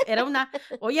esa era una,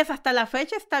 oye, hasta la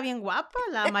fecha está bien guapa,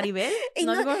 la Maribel. Y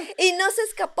No no, digo, y no se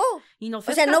escapó. y no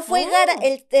se O sea, no fue escapó.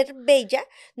 el ser bella,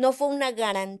 no fue una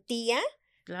garantía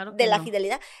Claro de que la no.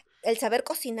 fidelidad. El saber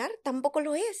cocinar tampoco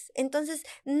lo es. Entonces,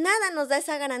 nada nos da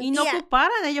esa Y no garantía.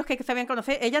 ocuparan ellos que sabían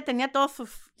conocer. Ella tenía todos sus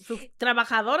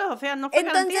trabajadores, o sea, no fue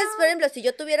Entonces, garantía. por ejemplo, si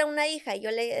yo tuviera una hija y yo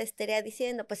le estaría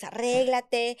diciendo, pues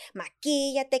arréglate,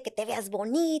 maquíllate, que te veas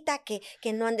bonita, que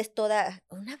no andes toda.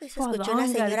 Una vez escuché una Fodonga,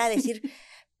 señora dice. decir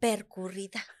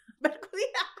percurrida.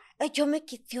 Percudida. Ay, yo me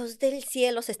quedé, Dios del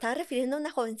cielo, se estaba refiriendo a una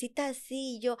jovencita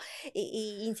así,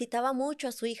 y incitaba mucho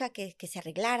a su hija que se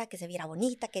arreglara, que se viera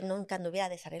bonita, que nunca anduviera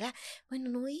desarreglada.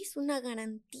 Bueno, no es una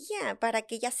garantía para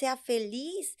que ella sea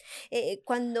feliz.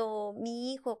 Cuando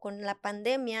mi hijo con la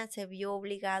pandemia se vio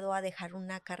obligado a dejar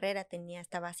una carrera,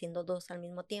 estaba haciendo dos al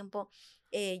mismo tiempo,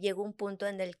 llegó un punto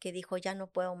en el que dijo, ya no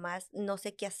puedo más, no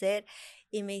sé qué hacer,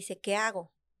 y me dice, ¿qué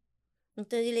hago?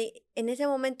 Entonces, en ese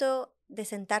momento de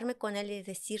sentarme con él y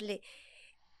decirle,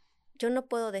 yo no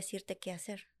puedo decirte qué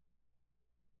hacer,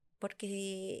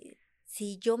 porque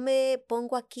si yo me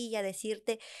pongo aquí a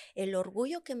decirte el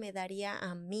orgullo que me daría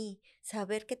a mí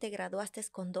saber que te graduaste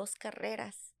con 2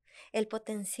 carreras, el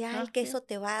potencial que Así es. eso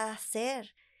te va a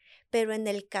hacer, pero en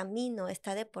el camino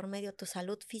está de por medio tu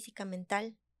salud física,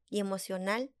 mental y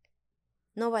emocional,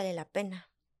 no vale la pena.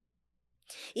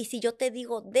 Y si yo te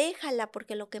digo, déjala,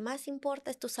 porque lo que más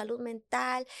importa es tu salud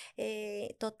mental,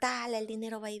 total, el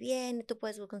dinero va y viene, tú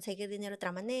puedes conseguir dinero de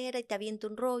otra manera, y te aviento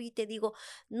un rollo y te digo,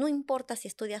 no importa si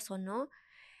estudias o no,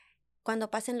 cuando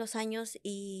pasen los años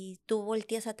y tú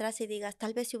voltees atrás y digas,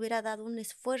 tal vez si hubiera dado un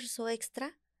esfuerzo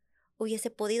extra,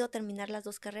 hubiese podido terminar las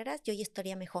 2 carreras, yo ya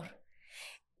estaría mejor.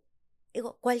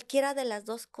 Digo, cualquiera de las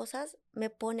 2 cosas me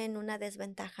pone en una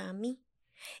desventaja a mí.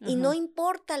 Y no Ajá.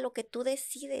 importa lo que tú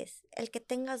decides, el que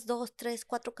tengas 2, 3,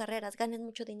 4 carreras, ganes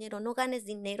mucho dinero, no ganes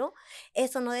dinero,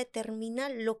 eso no determina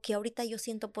lo que ahorita yo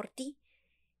siento por ti.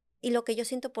 Y lo que yo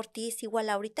siento por ti es igual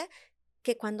ahorita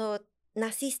que cuando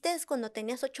naciste, es cuando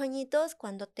tenías 8 añitos,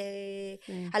 Sí.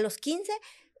 a los 15,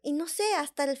 y no sé,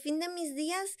 hasta el fin de mis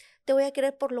días te voy a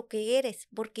querer por lo que eres,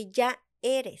 porque ya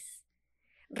eres.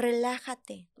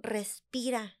 Relájate,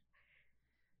 respira,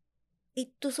 y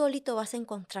tú solito vas a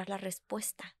encontrar la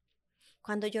respuesta.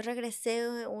 Cuando yo regresé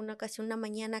una ocasión, una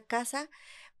mañana a casa,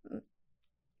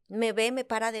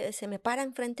 se me para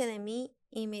enfrente de mí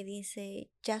y me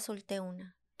dice, ya solté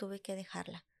una, tuve que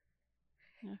dejarla.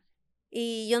 Ah.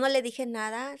 Y yo no le dije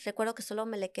nada, recuerdo que solo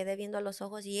me le quedé viendo a los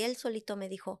ojos y él solito me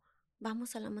dijo,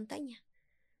 vamos a la montaña.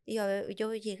 Y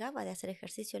yo llegaba de hacer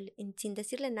ejercicio sin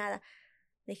decirle nada.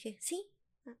 Dije, sí,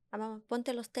 mamá,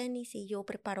 ponte los tenis y yo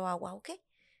preparo agua, ¿ok?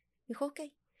 Dijo, ok.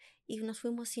 Y nos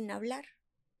fuimos sin hablar.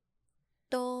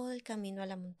 Todo el camino a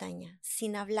la montaña,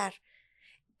 sin hablar,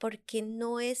 porque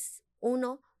no es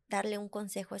uno darle un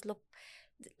consejo,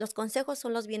 los consejos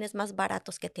son los bienes más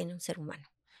baratos que tiene un ser humano,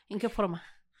 ¿En qué forma?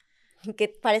 que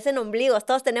parecen ombligos,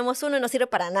 todos tenemos uno y no sirve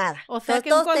para nada. O sea que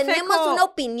Todos tenemos una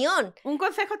opinión. un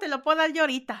consejo te lo puedo dar yo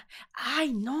ahorita.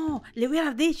 Ay, no, le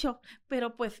hubieras dicho,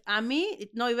 pero pues a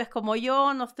mí no vives como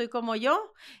yo, no estoy como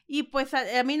yo, y pues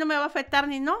a mí no me va a afectar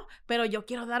ni no, pero yo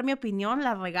quiero dar mi opinión,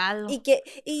 la regalo.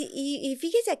 Y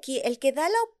fíjese aquí, el que da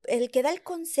el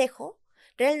consejo,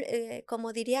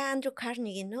 como diría Andrew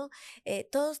Carnegie, ¿no?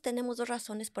 Todos tenemos 2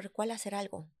 razones por el cual hacer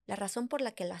algo. La razón por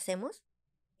la que lo hacemos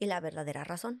y la verdadera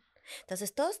razón.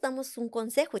 Entonces, todos damos un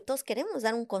consejo y todos queremos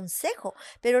dar un consejo,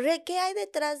 pero ¿qué hay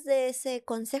detrás de ese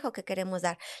consejo que queremos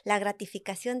dar? La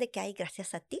gratificación de que, ay,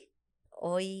 gracias a ti,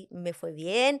 hoy me fue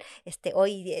bien,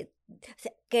 hoy, o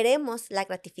sea, queremos la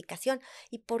gratificación.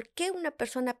 ¿Y por qué una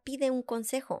persona pide un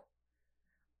consejo?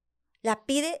 La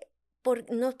pide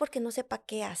no es porque no sepa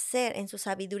qué hacer. En su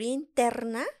sabiduría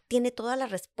interna tiene todas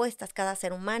las respuestas cada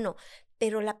ser humano,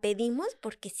 pero la pedimos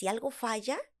porque si algo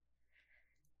falla,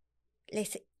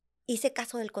 les hice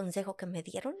caso del consejo que me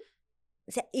dieron.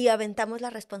 O sea, y aventamos la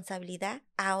responsabilidad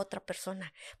a otra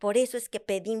persona. Por eso es que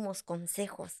pedimos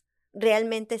consejos.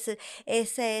 Realmente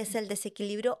ese es el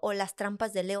desequilibrio o las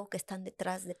trampas del ego que están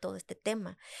detrás de todo este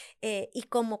tema. Y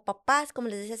como papás, como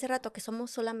les decía hace rato, que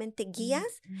somos solamente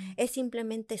guías, es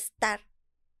simplemente estar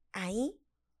ahí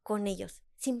con ellos.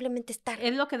 Simplemente estar,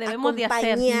 Es lo que debemos de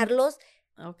hacer. acompañarlos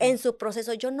Okay. en su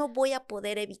proceso. Yo no voy a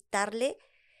poder evitarle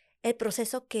el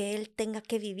proceso que él tenga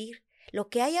que vivir. lo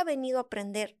que haya venido a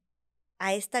aprender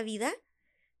a esta vida,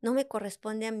 no me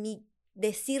corresponde a mí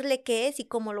decirle qué es y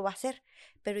cómo lo va a hacer,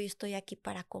 pero yo estoy aquí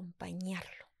para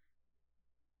acompañarlo.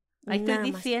 Ahí estoy Nada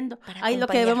más diciendo, para ahí lo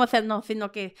que debemos acompañarlo. hacer, no,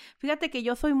 sino que, fíjate que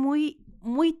yo soy muy,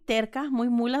 muy terca, muy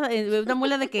mula, una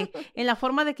mula de que, en la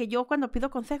forma de que yo cuando pido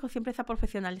consejos siempre es a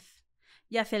profesionales,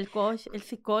 ya sea el coach, el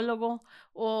psicólogo,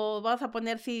 o vamos a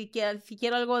poner si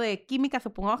quiero algo de química,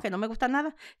 supongamos que no me gusta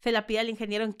nada, se la pide al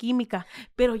ingeniero en química,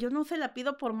 pero yo no se la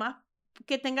pido por más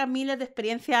que tenga miles de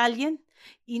experiencia a alguien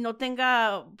y no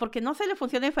tenga, porque no se le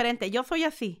funciona diferente, yo soy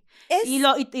así, y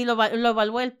Es, lo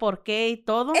evalúo el por qué y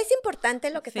todo, es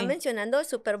importante lo que está sí. mencionando, es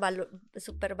súper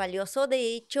valioso.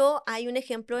 De hecho, hay un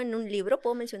ejemplo en un libro,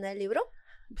 ¿puedo mencionar el libro?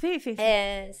 Sí.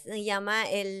 Se llama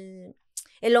el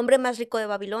hombre más rico de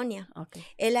Babilonia. Okay.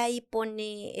 Él ahí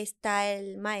está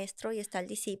el maestro y está el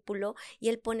discípulo, y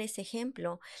él pone ese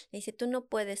ejemplo. Le dice, tú no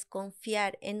puedes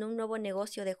confiar en un nuevo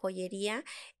negocio de joyería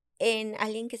en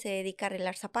alguien que se dedica a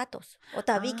arreglar zapatos, o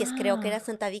tabiques, creo que Ah,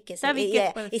 eran tabiques,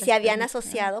 tabiques puede y ser. se habían Ajá.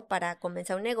 asociado para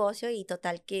comenzar un negocio y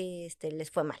total que les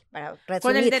fue mal, para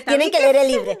Con el resumir, de tienen que tabiques. leer el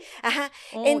libro. Ajá.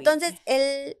 Uy, Entonces,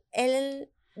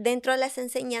 él dentro de las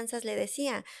enseñanzas le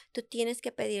decía, tú tienes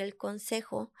que pedir el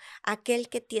consejo a aquel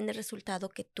que tiene el resultado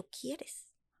que tú quieres.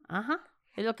 ajá,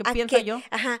 es lo que A pienso que, yo.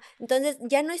 ajá, entonces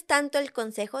ya no es tanto el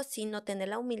consejo, sino tener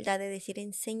la humildad de decir,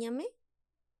 enséñame,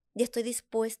 y estoy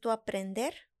dispuesto a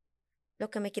aprender lo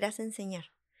que me quieras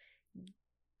enseñar.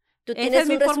 Tú Esa es tienes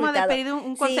mi un forma de resultado. pedir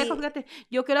un consejo, Sí, fíjate,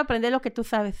 yo quiero aprender lo que tú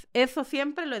sabes. Eso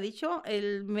siempre lo he dicho,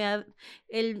 el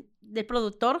del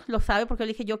productor lo sabe porque yo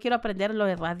le dije, yo quiero aprender lo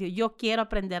de radio, yo quiero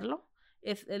aprenderlo,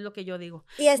 es lo que yo digo.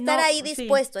 y estar No, ahí sí,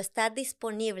 dispuesto, estar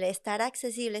disponible, estar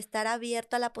accesible, estar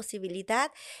abierto a la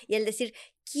posibilidad y el decir,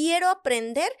 quiero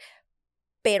aprender,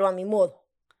 pero a mi modo,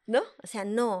 ¿no? O sea,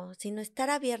 no, sino estar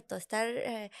abierto, estar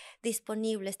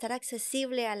disponible, estar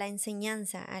accesible a la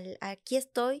enseñanza. Aquí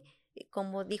estoy,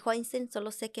 como dijo Einstein,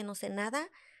 solo sé que no sé nada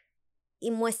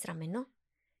y muéstrame, ¿no?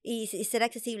 Y ser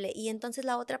accesible. Y entonces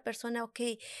la otra persona, ok,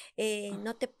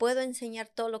 no te puedo enseñar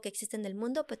todo lo que existe en el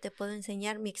mundo, pero te puedo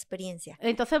enseñar mi experiencia.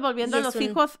 entonces, volviendo Y a es los un,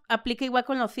 hijos, aplica igual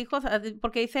con los hijos,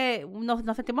 porque dice,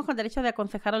 nos sentimos con derecho de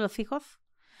aconsejar a los hijos.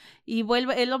 Y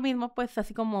vuelve, es lo mismo, pues,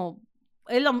 así como,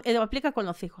 él lo aplica con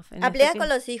los hijos, en ese aplica con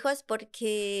tiempo. los hijos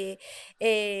porque,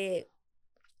 eh,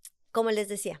 como les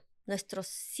decía,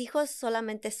 nuestros hijos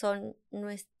solamente son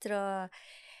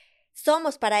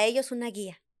somos para ellos una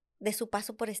guía de su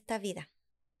paso por esta vida.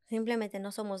 Simplemente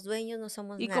no somos dueños, no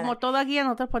somos Y nada. como toda guía,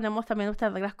 nosotros ponemos también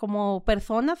nuestras reglas como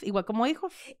personas, igual como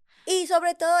hijos. Y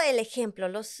sobre todo el ejemplo,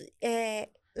 los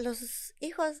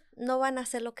hijos no van a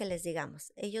hacer lo que les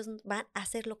digamos, ellos van a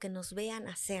hacer lo que nos vean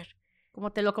hacer.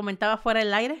 Como te lo comentaba fuera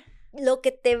del aire. Lo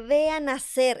que te vean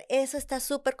hacer, eso está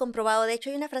súper comprobado. De hecho,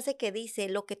 hay una frase que dice,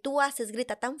 lo que tú haces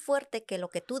grita tan fuerte que lo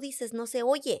que tú dices no se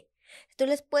oye. Tú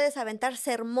les puedes aventar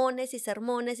sermones y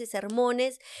sermones y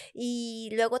sermones y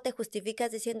luego te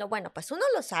justificas diciendo, bueno, pues uno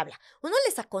los habla, uno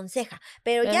les aconseja,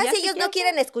 pero Pero ya ya si si ellos no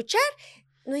quieren, quieren escuchar,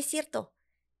 no es cierto.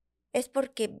 Es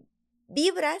porque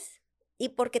vibras y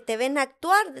porque te ven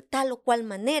actuar de tal o cual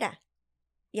manera.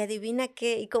 Y adivina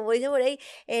qué, y como dice por ahí,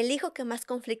 el hijo que más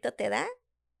conflicto te da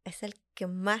es el que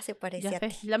más se ya parece a sé,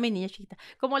 ti. mi niña chiquita.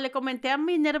 Como le comenté a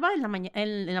Minerva en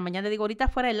la mañana, digo, ahorita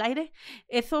fuera del aire,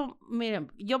 eso,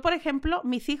 miren, yo por ejemplo,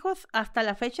 mis hijos hasta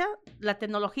la fecha, la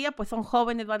tecnología, pues son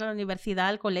jóvenes, van a la universidad,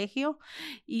 al colegio,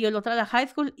 y el otro a la high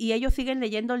school, y ellos siguen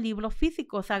leyendo libros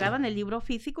físicos, agarran el libro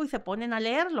físico y se ponen a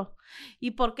leerlo.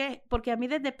 ¿Y por qué? Porque a mí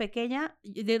desde pequeña,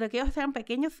 desde que ellos eran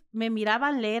pequeños, me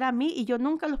miraban leer a mí y yo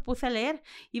nunca los puse a leer.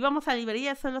 Íbamos a la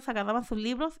librería, solo agarraban sus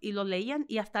libros y los leían,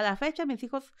 y hasta la fecha mis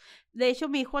hijos, de hecho,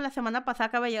 mi hijo la semana pasada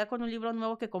acaba de llegar con un libro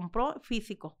nuevo que compró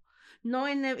físico. No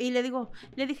y le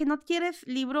dije, ¿no quieres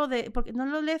libro porque no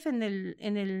lo lees en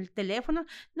el teléfono?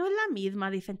 No es la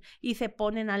misma, dicen, y se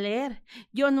ponen a leer.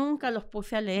 Yo nunca los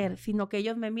puse a leer, sino que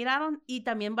ellos me miraron y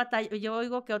también yo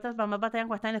oigo que otras mamás batallan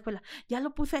cuando están en la escuela. Ya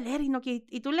lo puse a leer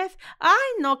y tú lees. Ay,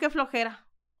 no, qué flojera.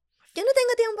 Yo no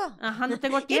tengo tiempo. Ajá, no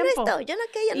tengo Yo no tiempo. estoy, yo no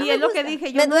aquello, no Y me es lo que gusta.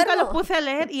 dije, yo Me nunca los duermo. puse a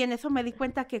leer y en eso me di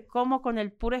cuenta que como con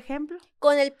el puro ejemplo.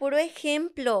 Con el puro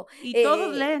ejemplo. Y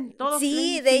todos Sí, leen,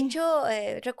 de sí. hecho,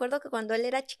 recuerdo que cuando él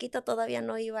era chiquito todavía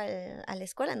no iba a la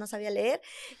escuela, no sabía leer.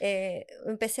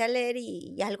 Empecé a leer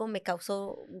y algo me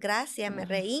causó gracia, me Ajá,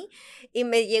 reí y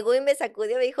me llegó y me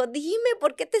sacudió, me dijo, dime,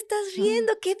 ¿por qué te estás ajá,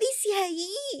 riendo? ¿Qué dice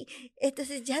ahí?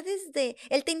 Entonces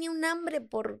él tenía un hambre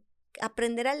por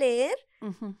aprender a leer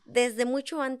ajá. desde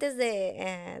mucho antes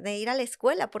de ir a la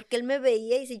escuela, porque él me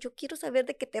veía y dice, yo quiero saber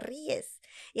de qué te ríes.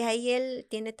 Y ahí él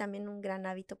tiene también un gran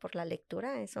hábito por la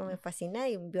lectura, eso me fascina,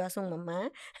 y vio a su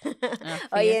mamá Así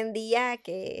hoy es. en día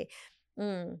que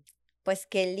Pues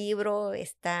que el libro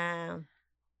está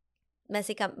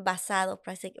basado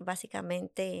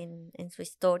básicamente en su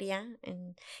historia,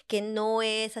 que no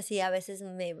es así, a veces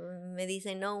me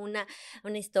dicen, no, una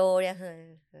historia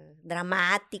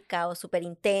dramática o súper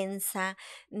intensa.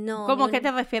 No, ¿Cómo que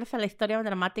te refieres a la historia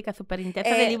dramática súper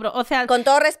intensa del eh, libro? O sea, con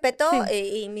todo respeto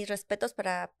sí. Y mis respetos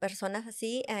para personas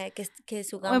así, que O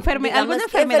digamos, alguna enfermedad.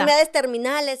 enfermedades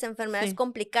terminales, enfermedades Sí.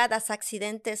 complicadas,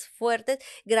 accidentes fuertes.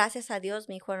 Gracias a Dios,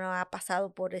 mi hijo no ha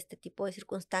pasado por este tipo de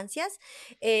circunstancias.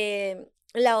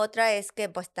 La otra es que,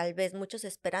 pues, tal vez muchos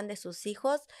esperan de sus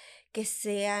hijos que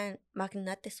sean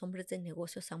magnates, hombres de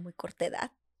negocios a muy corta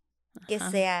edad. Que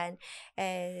Ajá. sean,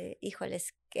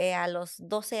 híjoles, que a los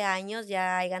 12 años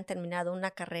ya hayan terminado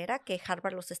una carrera, que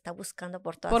Harvard los está buscando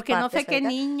por todas Porque no sé partes qué ahorita.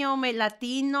 niño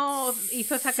latino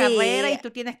hizo esa carrera Sí, y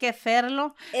tú tienes que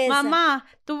hacerlo. esa. Mamá,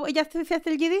 ¿tú ya estudiaste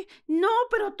el GED? No,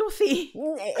 pero tú sí.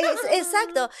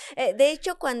 Exacto. De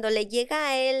hecho, cuando le llega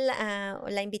a él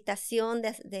la invitación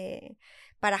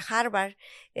para Harvard,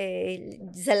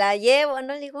 se la llevo,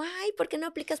 ¿no? Le digo, ay, ¿por qué no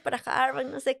aplicas para Harvard?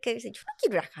 No sé qué. Dice, yo no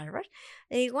quiero ir a Harvard.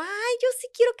 Le digo, ay, yo sí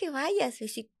quiero que vayas. Y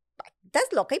dice, ¿estás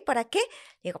loca? ¿Y para qué?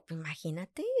 Le digo, pues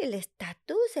imagínate el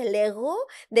estatus, el ego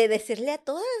de decirle a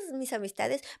todas mis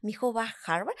amistades, mi hijo va a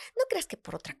Harvard. No creas que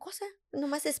por otra cosa,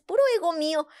 nomás es puro ego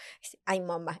mío. Dice, ay,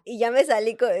 mamá. Y ya me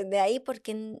salí de ahí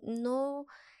porque no,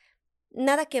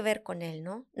 nada que ver con él,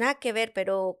 ¿no? Nada que ver,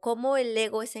 pero cómo el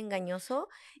ego es engañoso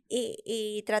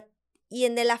y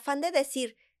en el afán de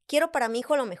decir, quiero para mi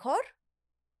hijo lo mejor,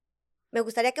 me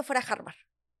gustaría que fuera a Harvard.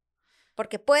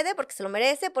 Porque puede, porque se lo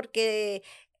merece, porque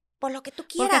por lo que tú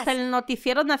Porque hasta quieras. en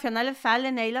noticieros nacionales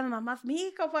salen ahí las mamás, mi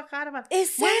hijo fue a Harvard. Bueno,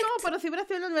 Exacto. pero si hubieras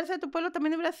sido en la universidad de tu pueblo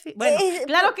también hubieras sido. Bueno,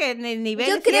 claro Pues, que en yo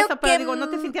niveles y creo eso, pero que digo, ¿no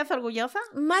te sentías orgullosa?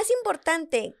 más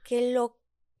importante que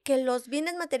los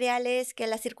bienes materiales, que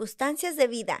las circunstancias de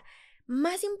vida,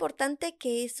 más importante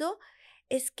que eso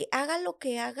es que haga lo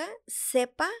que haga,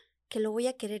 sepa que lo voy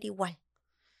a querer igual.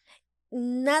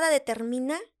 Nada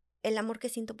determina el amor que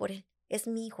siento por él. Es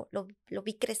mi hijo, lo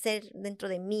vi crecer dentro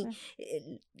de mí,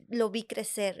 Sí. lo vi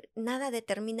crecer. Nada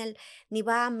determina ni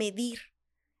va a medir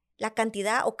la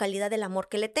cantidad o calidad del amor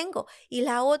que le tengo. Y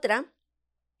la otra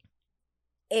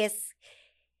es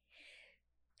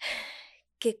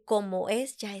que como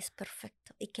es, ya es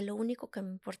perfecto y que lo único que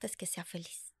me importa es que sea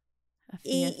feliz.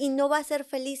 Así es. Y no va a ser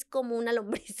feliz como una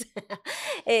lombriz,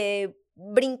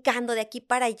 brincando de aquí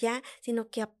para allá, sino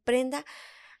que aprenda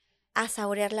a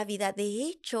saborear la vida. De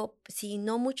hecho, si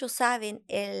no muchos saben,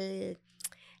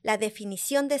 la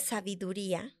definición de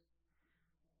sabiduría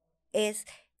es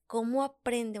cómo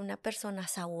aprende una persona a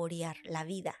saborear la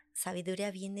vida.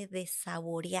 Sabiduría viene de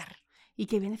saborear. ¿Y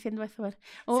qué viene siendo eso? A ver,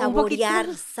 un poquito.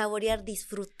 Saborear,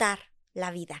 disfrutar la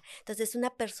vida. Entonces,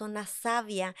 una persona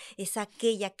sabia es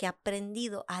aquella que ha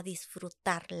aprendido a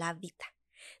disfrutar la vida.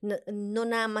 No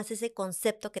nada más ese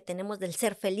concepto que tenemos del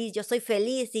ser feliz. Yo soy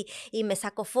feliz y me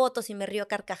saco fotos y me río a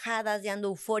carcajadas y ando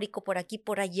eufórico por aquí,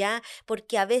 por allá,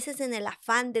 porque a veces en el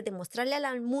afán de demostrarle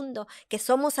al mundo que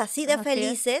somos así de Así es.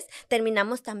 felices,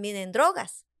 terminamos también en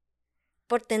drogas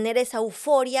por tener esa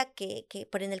euforia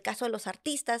por en el caso de los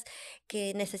artistas,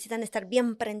 que necesitan estar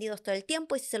bien prendidos todo el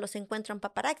tiempo y si se los encuentran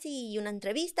paparazzi y una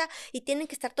entrevista y tienen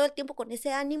que estar todo el tiempo con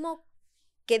ese ánimo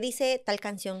que dice tal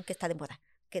canción que está de moda,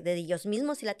 que de ellos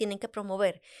mismos y la tienen que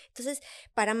promover. Entonces,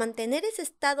 para mantener ese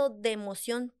estado de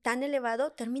emoción tan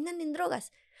elevado, terminan en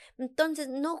drogas. Entonces,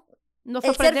 no, Nos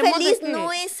el ser sorprendemos de feliz no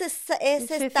que es ese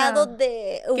es estado esa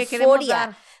de que queremos euforia,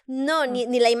 dar. no, Ah.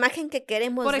 ni la imagen que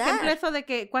queremos Por ejemplo, dar. eso de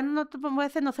que cuando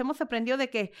veces nos hemos aprendido de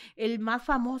que el más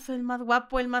famoso, el más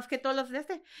guapo, el más que todos los de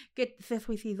que se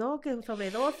suicidó, que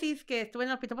sobredosis, que estuvo en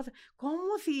el hospital.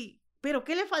 ¿Cómo si? ¿Pero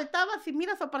qué le faltaba? Si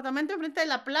mira su apartamento enfrente de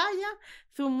la playa,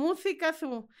 su música,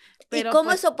 ¿Y pero cómo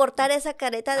pues, soportar esa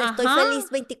careta de estoy ajá, feliz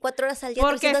 24 horas al día,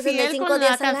 porque si él 365 con la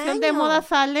días al canción de moda año?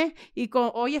 sale y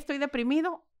con hoy estoy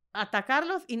deprimido,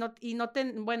 atacarlos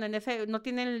bueno, no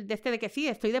tiene el de que sí,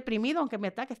 estoy deprimido, aunque me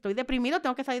ataque, estoy deprimido,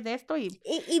 tengo que salir de esto Y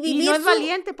y no vivir es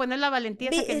valiente poner la valentía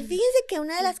esa que fíjense que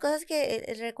una de las cosas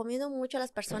que recomiendo mucho a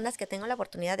las personas que tengo la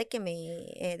oportunidad de que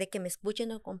me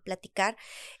escuchen o con platicar,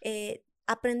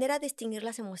 aprender a distinguir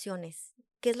las emociones,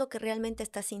 qué es lo que realmente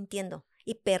estás sintiendo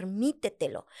y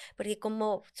permítetelo, porque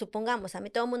como supongamos, a mí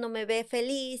todo el mundo me ve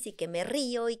feliz y que me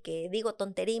río y que digo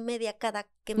tontería y media cada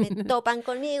que me topan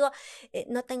conmigo,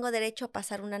 no tengo derecho a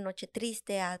pasar una noche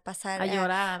triste, a pasar a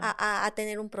llorar. a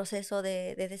tener un proceso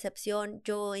de decepción.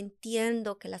 Yo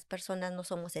entiendo que las personas no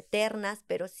somos eternas,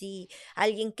 pero si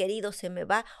alguien querido se me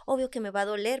va, obvio que me va a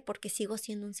doler porque sigo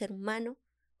siendo un ser humano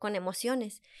con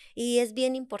emociones y es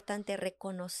bien importante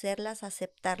reconocerlas,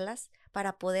 aceptarlas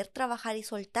para poder trabajar y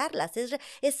soltarlas.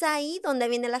 Es ahí donde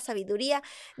viene la sabiduría,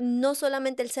 no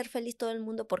solamente el ser feliz todo el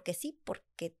mundo porque sí,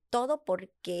 porque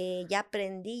ya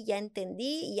aprendí, ya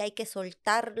entendí y hay que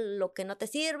soltar lo que no te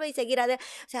sirve y seguir adelante.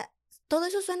 O sea, todo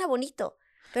eso suena bonito,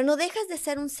 pero no dejas de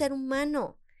ser un ser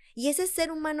humano. Y ese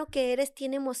ser humano que eres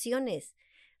tiene emociones.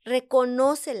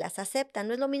 Reconócelas, acepta.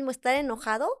 No es lo mismo estar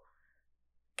enojado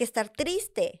que estar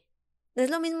triste. No es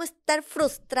lo mismo estar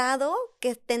frustrado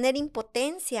que tener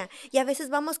impotencia. Y a veces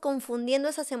vamos confundiendo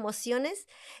esas emociones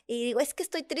y digo, es que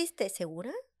estoy triste.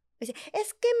 ¿Segura? Dice,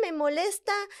 es que me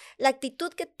molesta la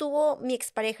actitud que tuvo mi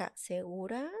expareja.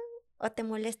 ¿Segura? ¿O te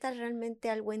molesta realmente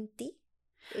algo en ti?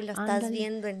 Y lo estás Ándale.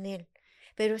 viendo en él.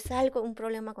 Pero es algo, un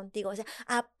problema contigo. O sea,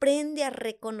 aprende a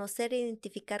reconocer e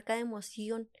identificar cada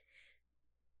emoción.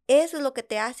 Eso es lo que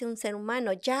te hace un ser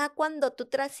humano. Ya cuando tú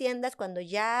trasciendas, cuando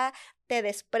ya te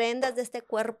desprendas de este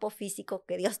cuerpo físico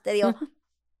que Dios te dio,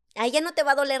 ahí ya no te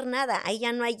va a doler nada, ahí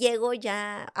ya no hay ego,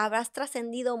 ya habrás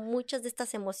trascendido muchas de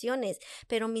estas emociones,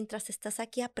 pero mientras estás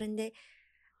aquí aprende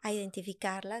a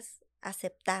identificarlas, a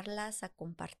aceptarlas, a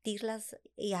compartirlas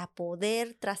y a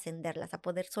poder trascenderlas, a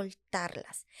poder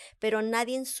soltarlas. Pero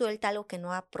nadie suelta algo que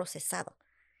no ha procesado.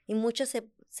 Y muchos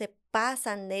se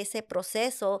pasan de ese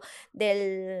proceso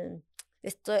del,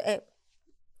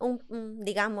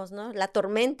 digamos, ¿no? La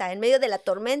tormenta, en medio de la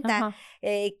tormenta, Ajá.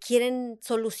 quieren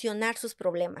solucionar sus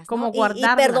problemas, ¿no? Como Y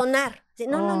guardarlas. perdonar.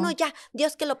 No, Oh. ya,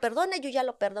 Dios que lo perdone, yo ya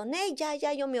lo perdoné, ya,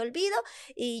 yo me olvido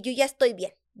y yo ya estoy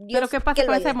bien. ¿Pero Dios qué pasa que lo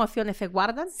con esas ayude. emociones? ¿Se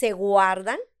guardan? Se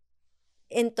guardan,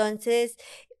 entonces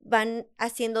van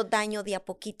haciendo daño de a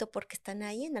poquito porque están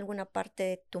ahí en alguna parte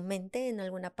de tu mente, en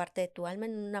alguna parte de tu alma,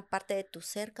 en una parte de tu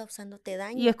ser causándote Y es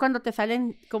daño. cuando te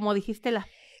salen, como dijiste, las...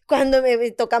 Cuando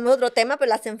tocamos otro tema, pues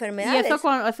las Y enfermedades.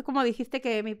 eso como dijiste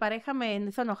que mi pareja me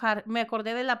hizo enojar, me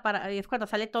acordé de y es cuando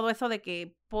sale todo eso de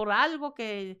que por algo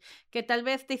que tal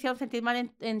vez te hicieron sentir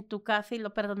mal en tu casa y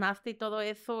lo perdonaste y todo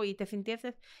eso y te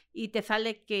sintieses y te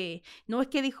sale que, no, es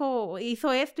que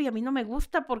hizo esto y a mí no me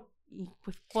gusta y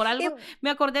pues por Y algo. Me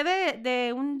acordé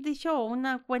de un dicho o un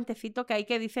cuentecito que hay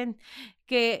que dicen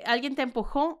que alguien te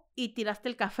empujó y tiraste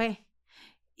el café.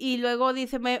 Y luego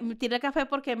dice, me tiré el café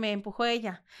porque me empujó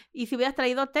ella. Y si hubieras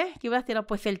traído té, ¿qué hubieras tirado?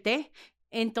 Pues el té.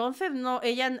 Entonces, no,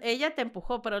 ella te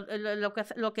empujó, pero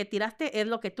lo que tiraste es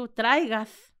lo que tú traigas.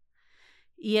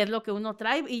 Y es lo que uno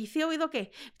trae. Y sí he oído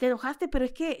que te enojaste, pero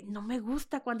es que no me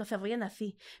gusta cuando se ríen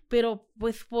así. Pero,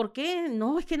 pues, ¿por qué?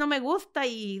 No, es que no me gusta.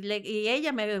 Y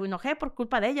ella me enojé por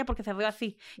culpa de ella porque se rió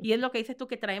así. Y es lo que dices tú,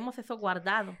 que traemos eso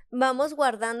guardado. vamos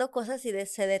guardando cosas y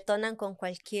se detonan con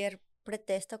cualquier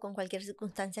pretexto, con cualquier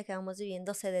circunstancia que vamos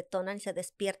viviendo, se detonan y se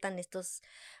despiertan estos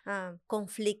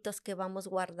conflictos que vamos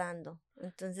guardando.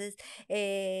 Entonces,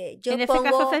 En yo ese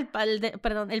caso es pongo,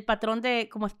 perdón, el patrón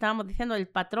como estábamos diciendo, el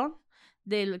patrón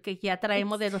del que ya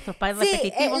traemos de nuestros padres sí,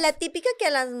 repetitivos. la típica que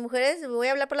a las mujeres, voy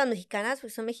a hablar por las mexicanas,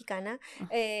 porque soy mexicana,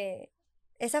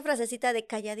 esa frasecita de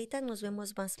calladitas nos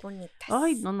vemos más Ay, bonitas.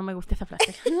 no me gusta esa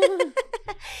frase.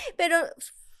 Pero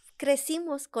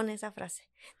crecimos con esa frase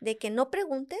de que no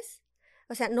preguntes,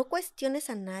 o sea, no cuestiones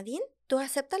a nadie, tú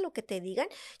aceptas lo que te digan.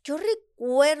 Yo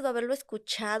recuerdo haberlo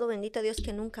escuchado, bendito Dios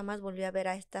que nunca más volví a ver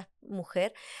a esta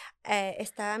mujer.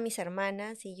 Estaban mis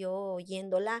hermanas y yo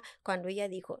oyéndola cuando ella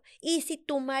dijo, y si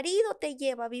tu marido te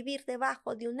lleva a vivir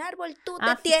debajo de un árbol, tú te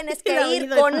Sí, tienes la que he ir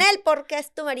oído con esa. él porque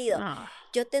es tu marido. No.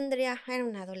 Yo era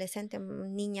una adolescente,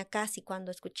 niña casi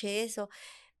cuando escuché eso.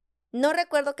 No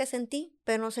recuerdo qué sentí,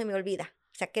 pero no se me olvida.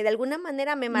 O sea, que de alguna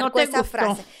manera me No marcó te esa gustó.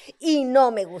 frase y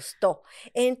no me gustó.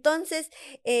 Entonces,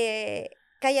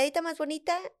 calladita más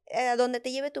bonita, donde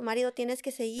te lleve tu marido tienes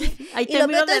que seguir. Ahí Y te lo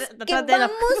miro peor es que detrás de la...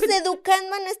 vamos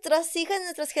educando a nuestras hijas,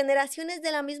 nuestras generaciones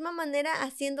de la misma manera,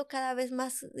 haciendo cada vez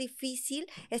más difícil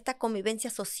esta convivencia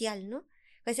social, ¿no?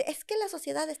 Pues, es que la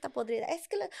sociedad está podrida, es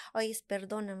que oye,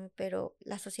 perdóname, pero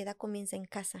la sociedad comienza en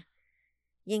casa.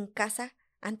 Y en casa,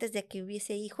 antes de que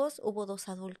hubiese hijos, hubo 2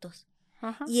 adultos.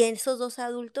 Ajá. Y esos 2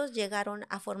 adultos llegaron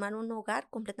a formar un hogar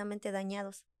completamente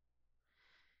dañados.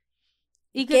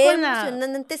 ¿Y qué Qué con la...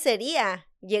 emocionante sería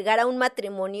llegar a un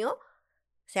matrimonio, o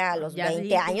sea, a los ya 20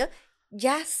 limpios? años,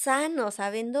 ya sanos,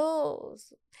 sabiendo,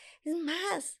 es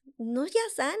más, no ya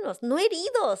sanos, no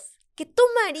heridos. ¿Qué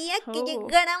tomaría que Oh.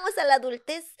 llegáramos a la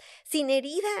adultez sin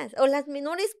heridas o las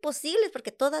menores posibles?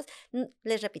 Porque todas,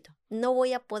 les repito, no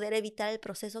voy a poder evitar el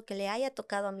proceso que le haya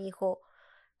tocado a mi hijo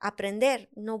aprender,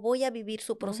 no voy a vivir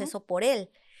su Ujú. proceso por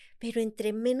él, pero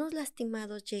entre menos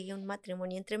lastimados llegue a un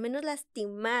matrimonio, entre menos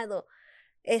lastimado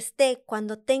esté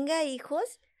cuando tenga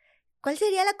hijos, ¿cuál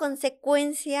sería la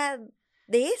consecuencia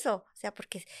de eso? O sea,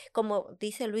 porque como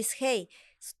dice Luis Hay,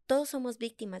 Todos somos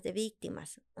víctimas de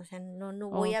víctimas. O sea, no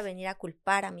voy a venir a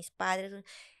culpar a mis padres.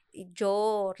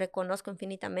 Yo reconozco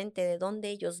infinitamente de dónde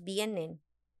ellos vienen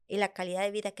y la calidad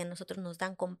de vida que a nosotros nos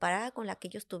dan comparada con la que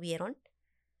ellos tuvieron.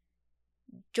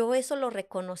 Yo eso lo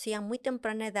reconocí a muy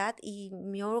temprana edad y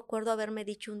yo recuerdo haberme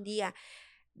dicho un día,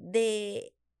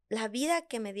 de la vida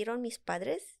que me dieron mis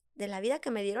padres, de la vida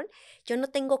que me dieron, yo no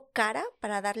tengo cara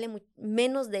para darle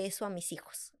menos de eso a mis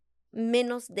hijos,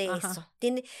 menos de eso.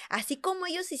 Así como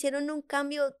ellos hicieron un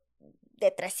cambio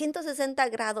de 360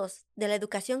 grados de la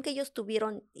educación que ellos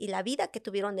tuvieron y la vida que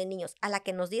tuvieron de niños a la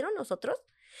que nos dieron nosotros,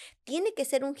 tiene que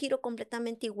ser un giro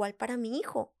completamente igual para mi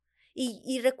hijo.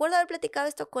 Y recuerdo haber platicado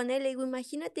esto con él, le digo,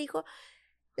 imagínate, hijo,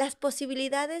 las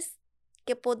posibilidades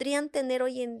que podrían tener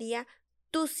hoy en día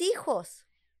tus hijos.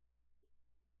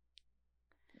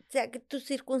 O sea, que tus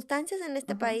circunstancias en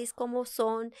este país, cómo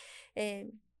son,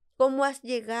 cómo has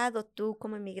llegado tú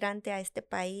como inmigrante a este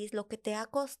país, lo que te ha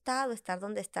costado estar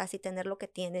donde estás y tener lo que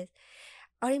tienes.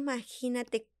 Ahora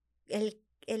imagínate el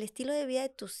estilo de vida de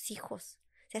tus hijos.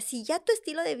 O sea, si ya tu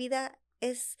estilo de vida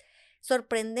es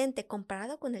sorprendente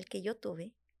comparado con el que yo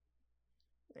tuve,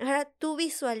 ahora tú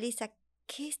visualiza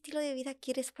qué estilo de vida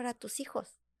quieres para tus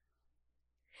hijos.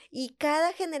 Y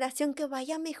cada generación que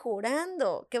vaya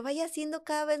mejorando, que vaya siendo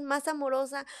cada vez más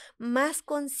amorosa, más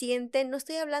consciente. No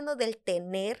estoy hablando del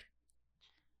tener,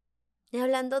 estoy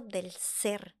hablando del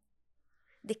ser.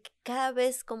 De que cada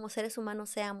vez como seres humanos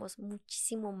seamos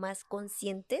muchísimo más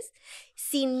conscientes,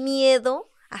 sin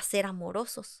miedo a ser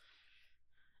amorosos.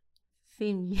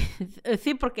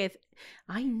 Sí, porque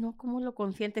ay, no, ¿cómo lo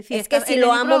consientes? Sí, es que si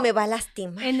lo amo me va a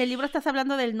lastimar. En el libro estás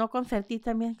hablando del no consentir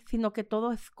también, sino que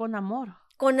todo es con amor.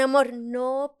 Con amor,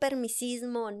 no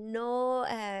permisismo, no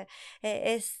a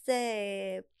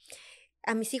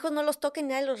mis hijos no los toquen,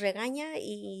 nadie los regaña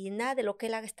y nada de lo que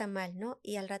él haga está mal, ¿no?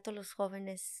 Y al rato los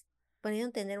jóvenes,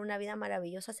 pudiendo tener una vida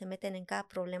maravillosa, se meten en cada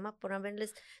problema por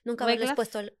nunca haberles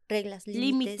puesto reglas,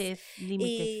 límites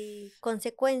y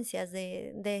consecuencias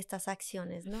de estas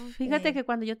acciones, ¿no? Fíjate que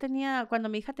cuando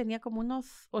mi hija tenía como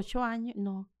unos 8 años,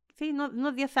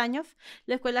 unos 10 años,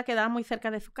 la escuela quedaba muy cerca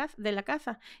de la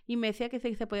casa, y me decía que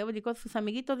se podía venir con sus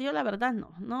amiguitos. Yo la verdad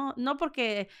no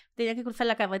porque tenía que cruzar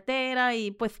la carretera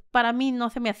y pues para mí no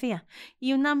se me hacía.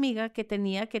 Y una amiga que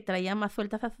traía más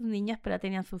sueltas a sus niñas, pero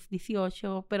tenían sus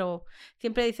 18, pero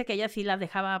siempre dice que ella sí las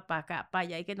dejaba para acá, para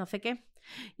allá y que no sé qué.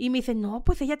 Y me dice, no,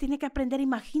 pues ella tiene que aprender,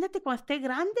 imagínate cuando esté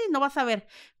grande, no vas a ver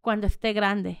cuando esté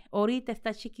grande, ahorita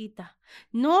está chiquita.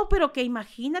 No, pero que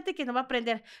imagínate que no va a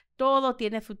aprender. Todo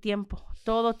tiene su tiempo,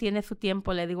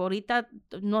 le digo, ahorita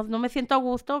no me siento a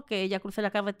gusto que ella cruce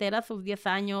la carretera a sus 10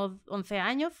 años, 11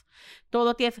 años,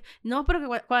 no, pero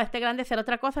que cuando esté grande será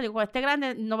otra cosa. Le digo, cuando esté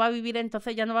grande no va a vivir,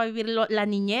 entonces ya no va a vivir la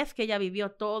niñez que ella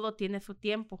vivió, todo tiene su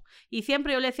tiempo. Y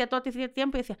siempre yo le decía, todo tiene su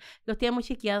tiempo, y decía, los tiene muy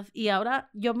chiquitos. Y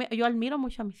ahora yo admiro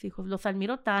mucho a mis hijos, los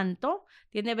admiro tanto.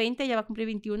 Tiene 20, ya va a cumplir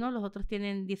 21, los otros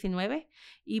tienen 19,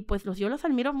 y pues yo los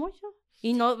admiro mucho.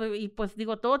 Y pues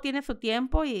digo, todo tiene su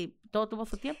tiempo y todo tuvo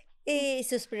su tiempo. Y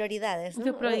sus prioridades, ¿no?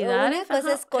 Sus prioridades. Una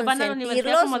cosa es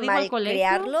consentirlos,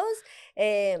 malcriarlos,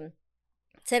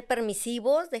 ser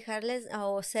permisivos, dejarles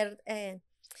o ser...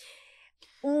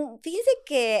 Fíjense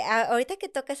que ahorita que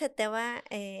toca ese tema,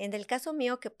 en el caso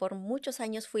mío, que por muchos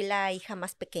años fui la hija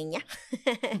más pequeña,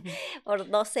 por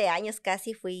 12 años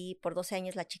casi fui, por 12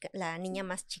 años la niña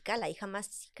más chica, la hija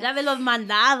más chica. La de los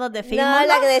mandados, decimos. No,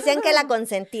 la que decían que la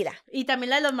consentida. Y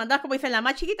también la de los mandados, como dicen, la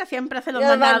más chiquita siempre hace los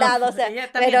mandados. O sea,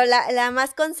 pero la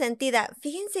más consentida.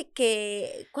 Fíjense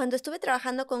que cuando estuve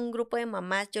trabajando con un grupo de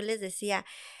mamás, yo les decía,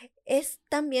 es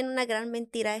también una gran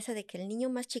mentira esa de que el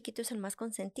niño más chiquito es el más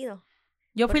consentido.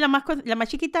 Yo fui la más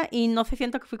chiquita y no se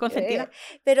siento que fui consentida.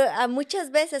 Pero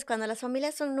muchas veces cuando las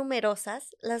familias son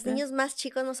numerosas, los niños más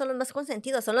chicos no son los más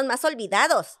consentidos, son los más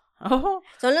olvidados.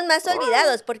 Son los más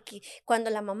olvidados, porque cuando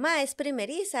la mamá es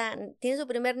primeriza, tiene su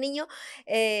primer niño,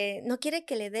 no quiere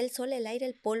que le dé el sol, el aire,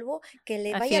 el polvo, que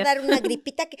le vaya a dar una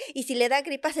gripita, y si le da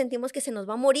gripa sentimos que se nos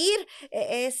va a morir,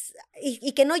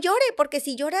 y que no llore, porque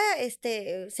si llora,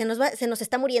 se nos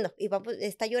está muriendo, y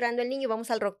está llorando el niño, y vamos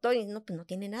al doctor, y no, pues no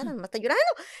tiene nada, nomás está llorando,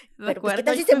 pero pues, ¿qué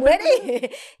tal si se muere?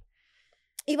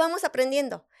 Y vamos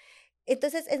aprendiendo.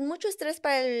 Entonces es mucho estrés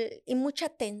y mucha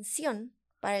tensión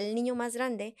para el niño más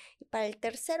grande, y para el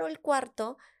tercero o el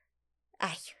cuarto,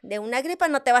 de una gripa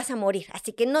no te vas a morir,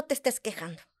 así que no te estés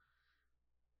quejando.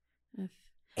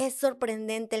 Es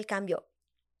sorprendente el cambio.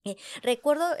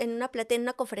 Recuerdo en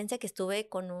una conferencia que estuve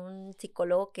con un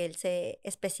psicólogo que él se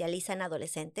especializa en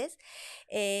adolescentes,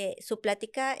 su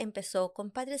plática empezó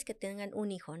con padres que tengan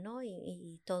un hijo, ¿no?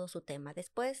 Y todo su tema.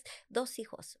 Después 2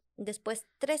 hijos, después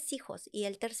 3 hijos y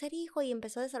el tercer hijo y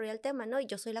empezó a desarrollar el tema, ¿no? Y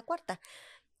yo soy la cuarta.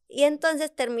 Y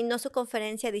entonces terminó su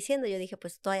conferencia diciendo, yo dije,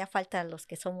 pues todavía faltan los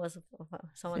que somos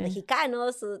Sí.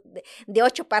 mexicanos, de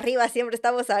 8 para arriba siempre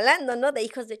estamos hablando, ¿no? De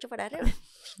hijos de 8 para arriba.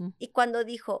 Y cuando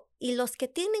dijo, y los que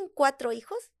tienen 4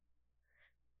 hijos,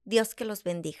 Dios que los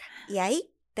bendiga. Y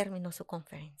ahí terminó su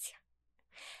conferencia.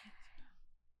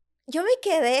 Yo me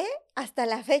quedé, hasta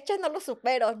la fecha no lo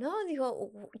supero, ¿no? Digo,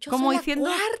 yo Como soy la diciendo,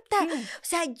 cuarta. sí, O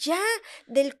sea, ya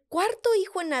del 4.º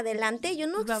hijo en adelante, yo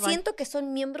no bye, bye. siento que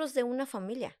son miembros de una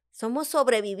familia. Somos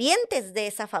sobrevivientes de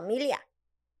esa familia.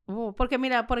 Porque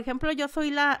mira, por ejemplo, yo soy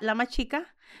la más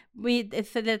chica,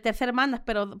 de 3 hermanas,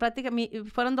 pero prácticamente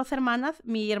fueron 2 hermanas.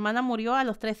 Mi hermana murió a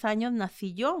los 3 años,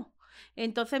 nací yo.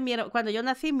 Entonces, cuando yo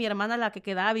nací, mi hermana, la que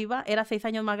quedaba viva, era 6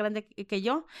 años más grande que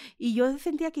yo, y yo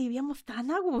sentía que vivíamos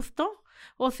tan a gusto,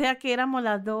 o sea, que éramos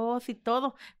las 2 y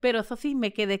todo, pero eso sí,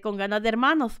 me quedé con ganas de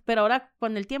hermanos, pero ahora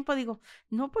con el tiempo digo,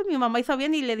 no, pues mi mamá hizo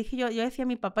bien, y le dije yo decía a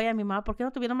mi papá y a mi mamá, ¿por qué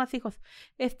no tuvieron más hijos?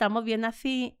 Estamos bien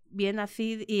así,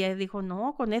 y él dijo,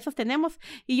 no, con esos tenemos,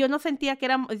 y yo no sentía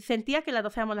sentía que las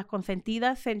 2 éramos las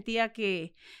consentidas, sentía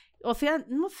que, o sea,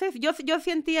 no sé, yo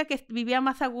sentía que vivía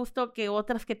más a gusto que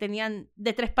otras que tenían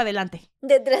de 3 para adelante.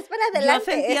 De 3 para adelante,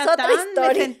 Yo sentía es otra historia.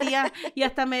 me sentía, y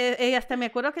hasta me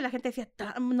acuerdo que la gente decía,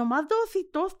 nomás 2 y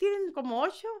todos tienen como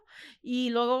 8,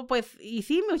 y luego pues, y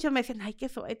sí, muchos me decían, ay, qué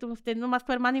suerte, usted nomás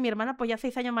tu hermana, y mi hermana pues ya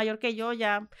 6 años mayor que yo,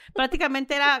 ya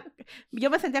prácticamente yo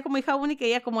me sentía como hija única y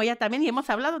ella como ella también, y hemos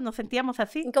hablado, nos sentíamos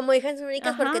así. Como hijas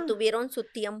únicas porque Ajá. tuvieron su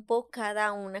tiempo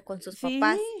cada una con sus Sí.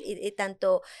 papás, y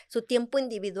tanto su tiempo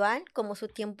individual como su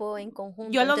tiempo en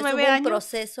conjunto. Yo a los Entonces 9 hubo un años,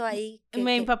 proceso ahí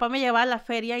mi papá me llevaba a la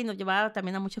feria y nos llevaba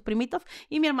también a muchos primitos,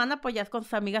 y mi hermana pues ya con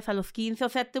sus amigas a los 15, o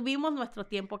sea, tuvimos nuestro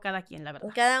tiempo cada quien, la verdad.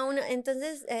 cada uno.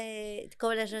 Entonces,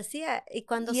 como les decía, y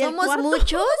cuando ¿Y el somos cuarto?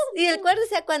 muchos, y el cuarto, o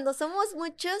sea, cuando somos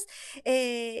muchos,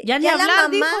 Ya ni la hablar, mamá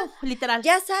dijo, literal.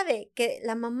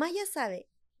 la mamá ya sabe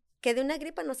que de una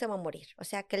gripa no se va a morir, o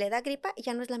sea, que le da gripa y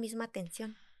ya no es la misma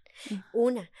atención.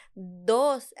 1,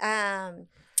 2,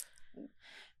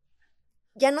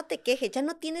 ya no te quejes, ya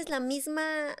no tienes la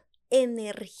misma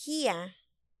energía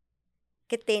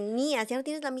que tenías, ya no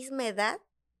tienes la misma edad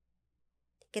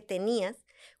que tenías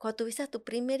cuando tuviste a tu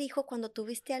primer hijo, cuando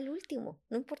tuviste al último,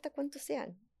 no importa cuántos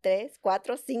sean, 3,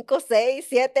 4, 5, 6,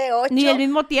 7, 8. Ni el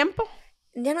mismo tiempo.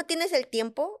 Ya no tienes el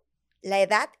tiempo, la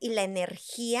edad y la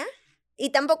energía,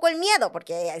 y tampoco el miedo,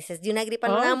 porque dices, de una gripa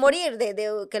no va a morir,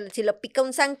 que si lo pica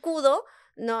un zancudo,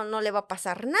 no le va a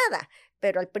pasar nada,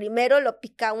 pero al primero lo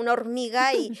pica una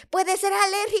hormiga y puede ser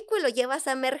alérgico y lo llevas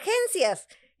a emergencias.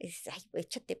 Y dices, ay,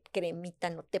 échate cremita,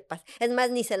 no te pasa. Es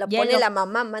más, ni se lo pone la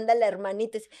mamá, manda a la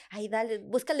hermanita, dice, ay, dale,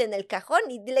 búscale en el cajón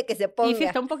y dile que se ponga. Y si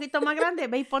está un poquito más grande,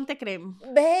 ve y ponte crema.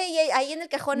 Ve, y ahí en el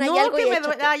cajón hay no, algo que y me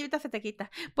échate. Ay, ahorita se te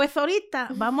quita. Pues ahorita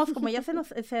vamos, como ya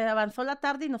se avanzó la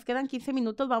tarde y nos quedan 15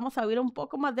 minutos, vamos a oír un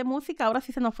poco más de música. Ahora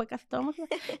sí se nos fue casi todo.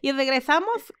 Y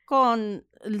regresamos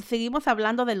seguimos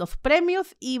hablando de los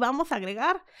premios y vamos a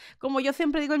agregar, como yo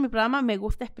siempre digo en mi programa, me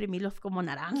gusta exprimirlos como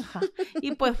naranja.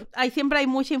 Y pues siempre hay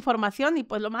mucha información y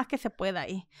pues lo más que se pueda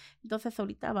ahí. Entonces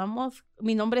ahorita vamos,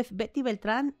 mi nombre es Betty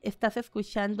Beltrán, estás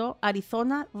escuchando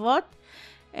Arizona Rock,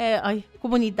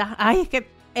 comunidad, es que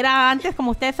era antes,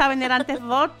 como ustedes saben, era antes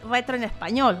rock retro en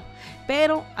español,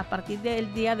 pero a partir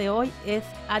del día de hoy es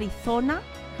Arizona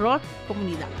Rock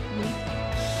Comunidad.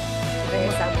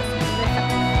 Regresamos.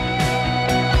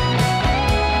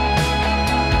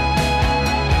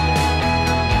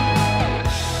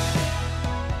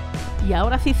 Y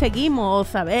ahora sí seguimos,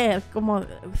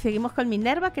 seguimos con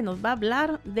Minerva, que nos va a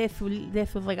hablar de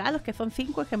sus regalos, que son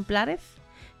 5 ejemplares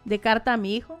de Carta a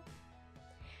mi hijo.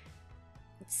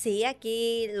 Sí,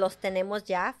 aquí los tenemos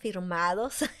ya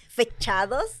firmados,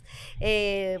 fechados.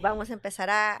 Vamos a empezar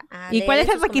a ¿Y cuál es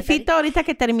el requisito ahorita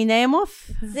que terminemos?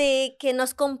 Sí, que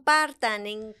nos compartan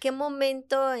en qué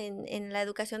momento en la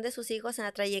educación de sus hijos, en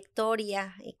la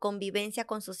trayectoria y convivencia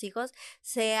con sus hijos,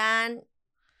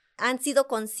 han sido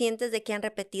conscientes de que han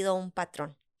repetido un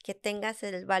patrón. Que tengas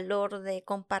el valor de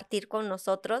compartir con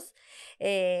nosotros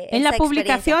en la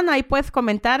publicación ahí puedes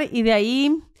comentar y de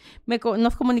ahí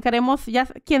nos comunicaremos, ya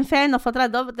quien sea de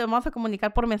nosotras dos, te vamos a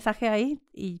comunicar por mensaje ahí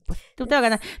y pues tú te vas a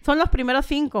ganar. Son los primeros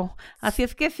 5, así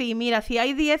es que sí, mira, si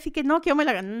hay 10 y que no, que yo me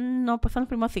la gano, no, pues son los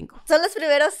primeros 5. Son los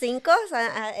primeros 5, o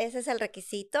sea, ese es el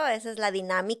requisito, esa es la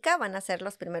dinámica, van a ser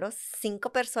los primeros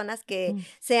 5 personas que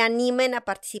se animen a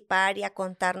participar y a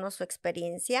contarnos su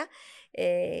experiencia,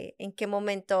 en qué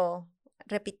momento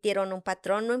repitieron un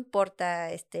patrón, no importa,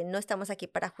 no estamos aquí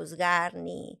para juzgar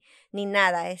ni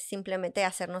nada, es simplemente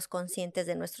hacernos conscientes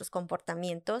de nuestros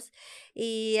comportamientos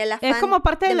y el afán es como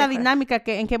parte de la mejorar. dinámica,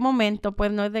 que en qué momento,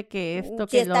 pues no es de que esto,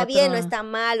 Si que lo está otro. bien o está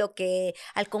mal, o que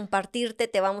al compartirte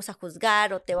te vamos a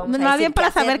juzgar o te vamos a Más decir bien qué para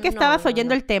hacer. saber que estabas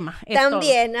oyendo el tema, es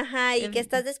También, todo. ajá, y que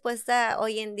estás dispuesta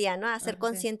hoy en día, ¿no? A ser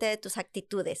consciente de tus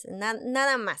actitudes,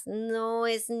 nada más, no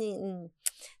es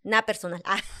nada personal.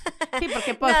 Sí,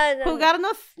 porque pues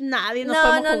juzgarnos, nadie nos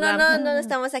podemos jugar. No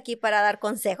estamos aquí para dar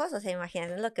consejos, o sea,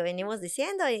 imagínate lo que venimos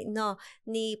diciendo, y no,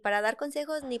 ni para dar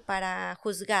consejos ni para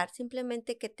juzgar,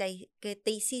 simplemente que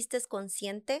te hiciste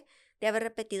consciente de haber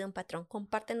repetido un patrón.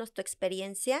 Compártenos tu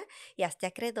experiencia y hazte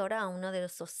acreedora a uno de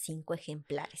esos 5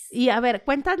 ejemplares. Y a ver,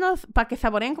 cuéntanos, para que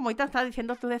saboreen, como ahorita estás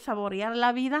diciendo tú de saborear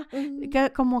la vida,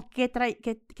 ¿qué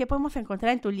podemos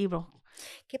encontrar en tu libro?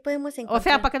 ¿Qué podemos encontrar? O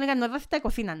sea, para que no digan, no es receta de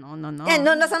cocina, no.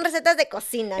 No son recetas de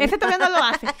cocina. Ese todavía no lo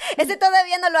hace. Ese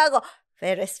todavía no lo hago.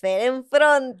 Pero esperen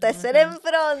pronto,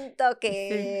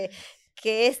 que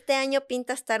este año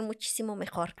pinta estar muchísimo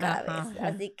mejor cada vez.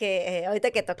 Así que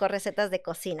ahorita que tocó recetas de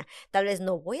cocina, tal vez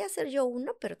no voy a hacer yo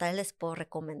uno, pero tal vez les puedo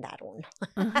recomendar uno.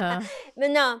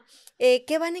 No,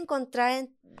 ¿qué van a encontrar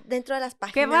dentro de las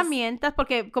páginas? ¿Qué herramientas?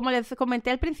 Porque como les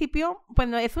comenté al principio,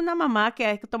 bueno, es una mamá que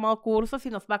ha tomado cursos y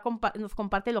nos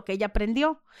comparte lo que ella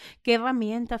aprendió. ¿Qué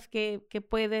herramientas? ¿Qué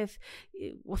puedes?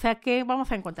 O sea, ¿qué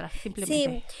vamos a encontrar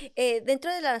simplemente? Sí,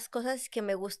 dentro de las cosas que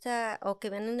me gusta o que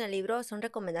ven en el libro son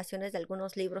recomendaciones de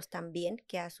algunos libros también,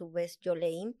 que a su vez yo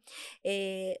leí.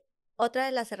 Otra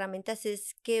de las herramientas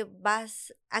es que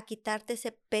vas a quitarte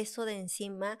ese peso de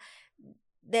encima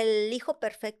del hijo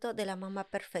perfecto, de la mamá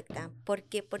perfecta.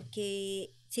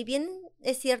 Porque si bien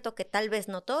es cierto que tal vez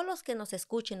no todos los que nos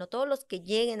escuchen o todos los que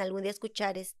lleguen algún día a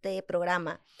escuchar este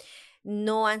programa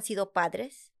no han sido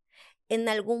padres, en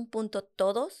algún punto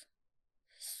todos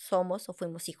somos o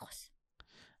fuimos hijos.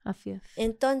 Así es.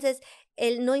 Entonces,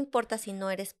 no importa si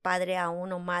no eres padre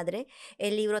aún o madre,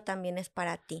 el libro también es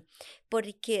para ti,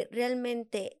 porque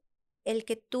realmente el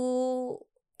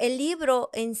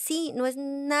libro en sí no es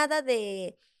nada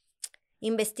de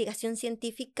investigación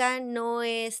científica, no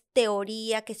es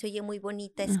teoría que se oye muy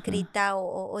bonita, escrita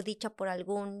o dicha por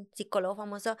algún psicólogo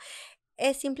famoso,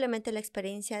 es simplemente la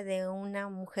experiencia de una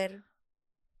mujer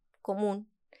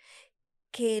común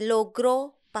que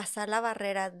logró pasar la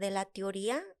barrera de la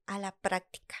teoría a la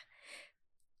práctica.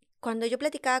 Cuando yo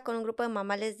platicaba con un grupo de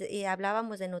mamás y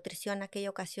hablábamos de nutrición en aquella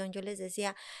ocasión, yo les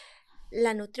decía,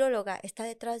 la nutrióloga está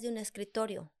detrás de un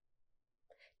escritorio.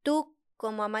 Tú,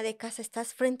 como ama de casa,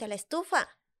 estás frente a la estufa.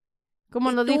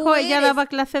 Como nos dijo, ella daba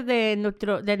clases de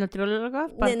nutrióloga.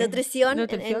 De nutrición.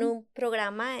 En un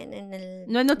programa en el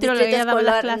no es nutrióloga, ella daba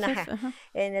las clases.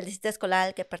 En el distrito escolar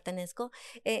al que pertenezco.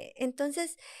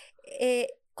 Entonces,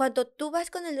 cuando tú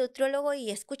vas con el nutriólogo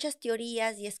y escuchas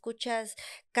teorías y escuchas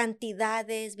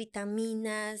cantidades,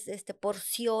 vitaminas,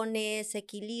 porciones,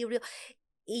 equilibrio,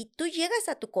 y tú llegas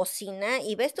a tu cocina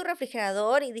y ves tu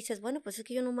refrigerador y dices, bueno, pues es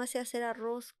que yo nomás sé hacer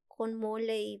arroz con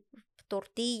mole y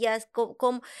tortillas,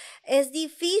 es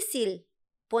difícil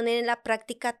poner en la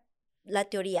práctica la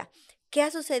teoría. ¿Qué ha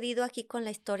sucedido aquí con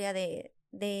la historia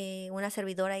de una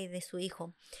servidora y de su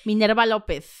hijo? Minerva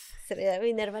López,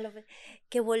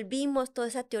 que volvimos toda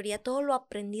esa teoría, todo lo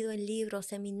aprendido en libros,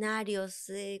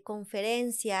 seminarios,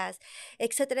 conferencias,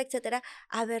 etcétera, etcétera,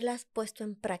 haberlas puesto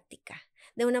en práctica.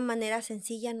 De una manera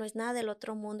sencilla, no es nada del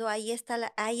otro mundo, ahí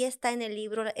está en el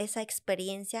libro esa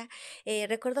experiencia.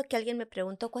 Recuerdo que alguien me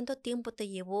preguntó, ¿cuánto tiempo te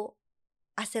llevó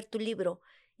hacer tu libro?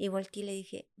 Y volteé y le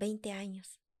dije, 20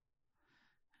 años.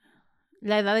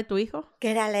 ¿La edad de tu hijo?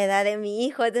 Que era la edad de mi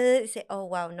hijo. Entonces dice, oh,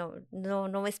 wow,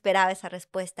 no me esperaba esa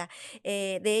respuesta.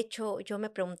 De hecho, yo me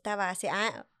preguntaba hace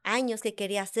años que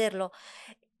quería hacerlo.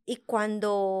 Y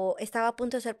cuando estaba a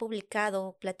punto de ser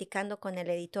publicado, platicando con el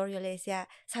editor, yo le decía,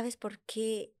 ¿sabes por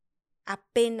qué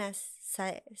apenas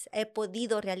he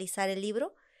podido realizar el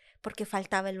libro? Porque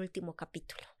faltaba el último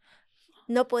capítulo.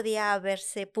 No podía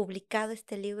haberse publicado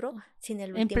este libro sin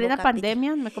el último capítulo. ¿En plena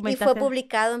pandemia? Me comentaste. Y fue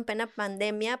publicado en plena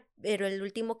pandemia, pero el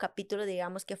último capítulo,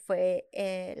 digamos que fue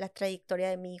la trayectoria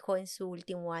de mi hijo en su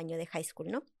último año de high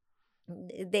school, ¿no?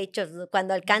 De hecho,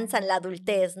 cuando alcanzan la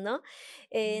adultez, ¿no?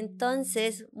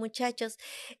 Entonces, muchachos,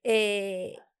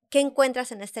 ¿qué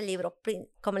encuentras en este libro?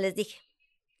 Como les dije,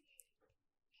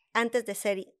 antes de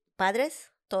ser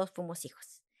padres, todos fuimos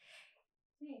hijos.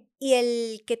 Y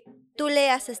el que tú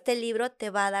leas este libro te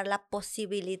va a dar la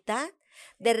posibilidad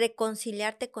de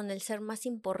reconciliarte con el ser más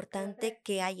importante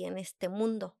que hay en este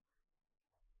mundo.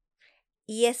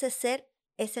 Y ese ser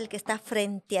es el que está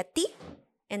frente a ti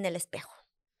en el espejo.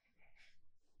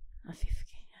 Así es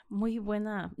que, muy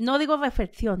buena. No digo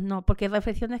reflexión, no, porque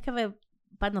reflexión es que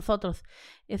para nosotros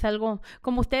es algo,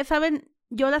 como ustedes saben,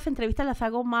 yo las entrevistas las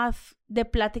hago más de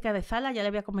plática de sala, ya le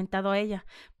había comentado a ella,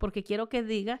 porque quiero que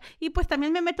diga, y pues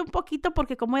también me meto un poquito,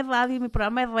 porque como es radio y mi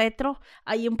programa es retro,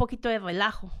 hay un poquito de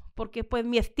relajo, porque pues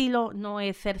mi estilo no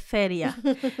es ser seria.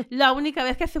 La única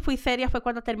vez que fui seria fue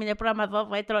cuando terminé el programa 2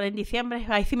 retro en diciembre,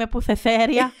 ahí sí me puse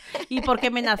seria, y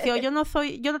porque me nació, yo no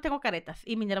tengo caretas,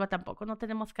 y Minerva tampoco, no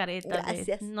tenemos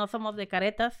caretas, no somos de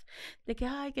caretas, de que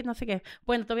ay, que no sé qué,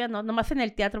 bueno, todavía no, nomás en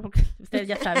el teatro, porque ustedes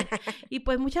ya saben. Y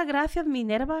pues muchas gracias,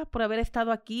 Minerva, por haber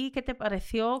estado aquí. ¿Qué te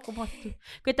pareció?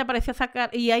 ¿Qué te pareció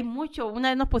sacar? Y hay mucho.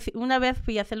 Una vez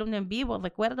fui a hacerlo un en vivo,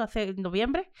 recuerdo, en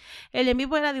noviembre. El en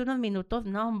vivo era de unos minutos.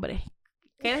 No, hombre,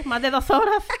 ¿qué es? Más de 2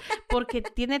 horas, porque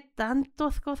tiene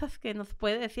tantas cosas que nos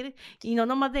puede decir, y no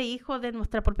nomás de hijo, de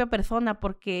nuestra propia persona,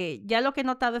 porque ya lo que he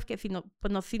notado es que si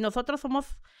nosotros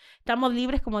estamos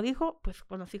libres, como dijo, pues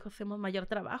con los hijos hacemos mayor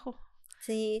trabajo.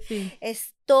 Sí,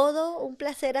 es todo un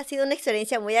placer, ha sido una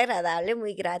experiencia muy agradable,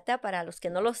 muy grata. Para los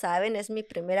que no lo saben, es mi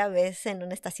primera vez en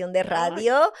una estación de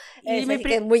radio,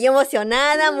 muy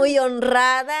emocionada, muy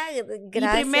honrada,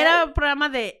 gracias. Mi primer programa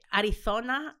de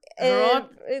Arizona,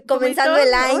 comenzando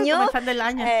el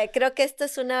año. Creo que esto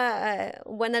es un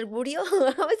buen augurio,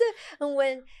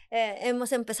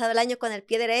 hemos empezado el año con el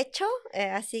pie derecho,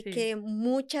 así que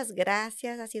muchas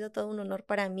gracias, ha sido todo un honor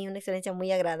para mí, una experiencia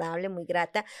muy agradable, muy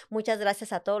grata. Muchas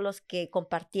gracias a todos los que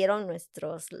compartieron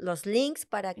los links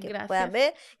para que puedan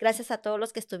ver. Gracias a todos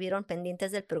los que estuvieron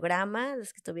pendientes del programa,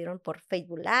 los que estuvieron por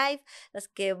Facebook Live, los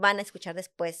que van a escuchar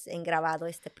después en grabado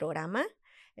este programa.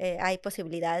 Hay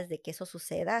posibilidades de que eso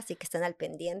suceda, así que estén al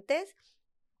pendientes.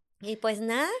 Y pues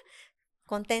nada,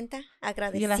 contenta,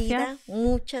 agradecida. Gracias.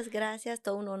 Muchas gracias,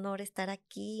 todo un honor estar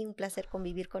aquí, un placer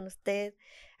convivir con usted.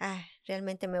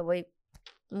 Realmente me voy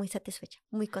muy satisfecha,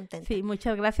 muy contenta. Sí,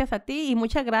 muchas gracias a ti y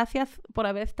muchas gracias por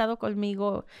haber estado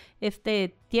conmigo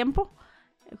este tiempo.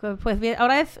 Pues bien,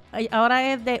 ahora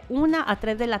es de 1 a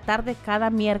 3 de la tarde cada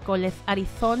miércoles,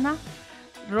 Arizona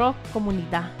Rock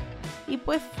Comunidad. Y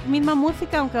pues misma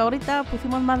música, aunque ahorita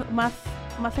pusimos más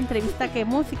entrevista que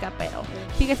música, pero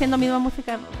sigue siendo misma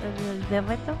música de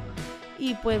reto.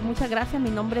 Y pues muchas gracias,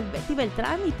 mi nombre es Betty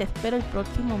Beltrán y te espero el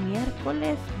próximo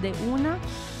miércoles de 1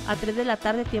 a 3 de la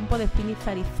tarde, tiempo de Phoenix,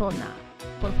 Arizona,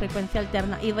 por frecuencia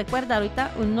alterna. Y recuerda,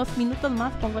 ahorita unos minutos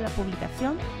más pongo la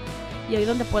publicación y ahí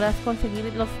donde podrás conseguir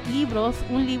los libros,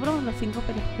 un libro, las 5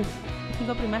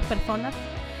 primeras personas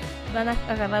van a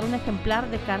agarrar un ejemplar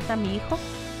de Carta a mi hijo.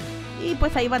 Y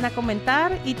pues ahí van a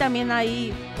comentar y también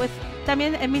ahí, pues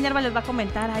también Minerva les va a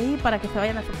comentar ahí para que se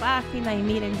vayan a su página y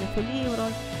miren de su libro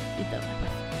y todo.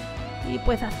 Y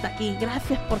pues hasta aquí,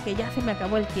 gracias porque ya se me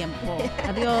acabó el tiempo.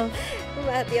 Adiós.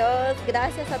 Adiós,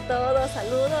 gracias a todos,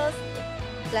 saludos.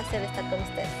 Un placer estar con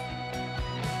ustedes.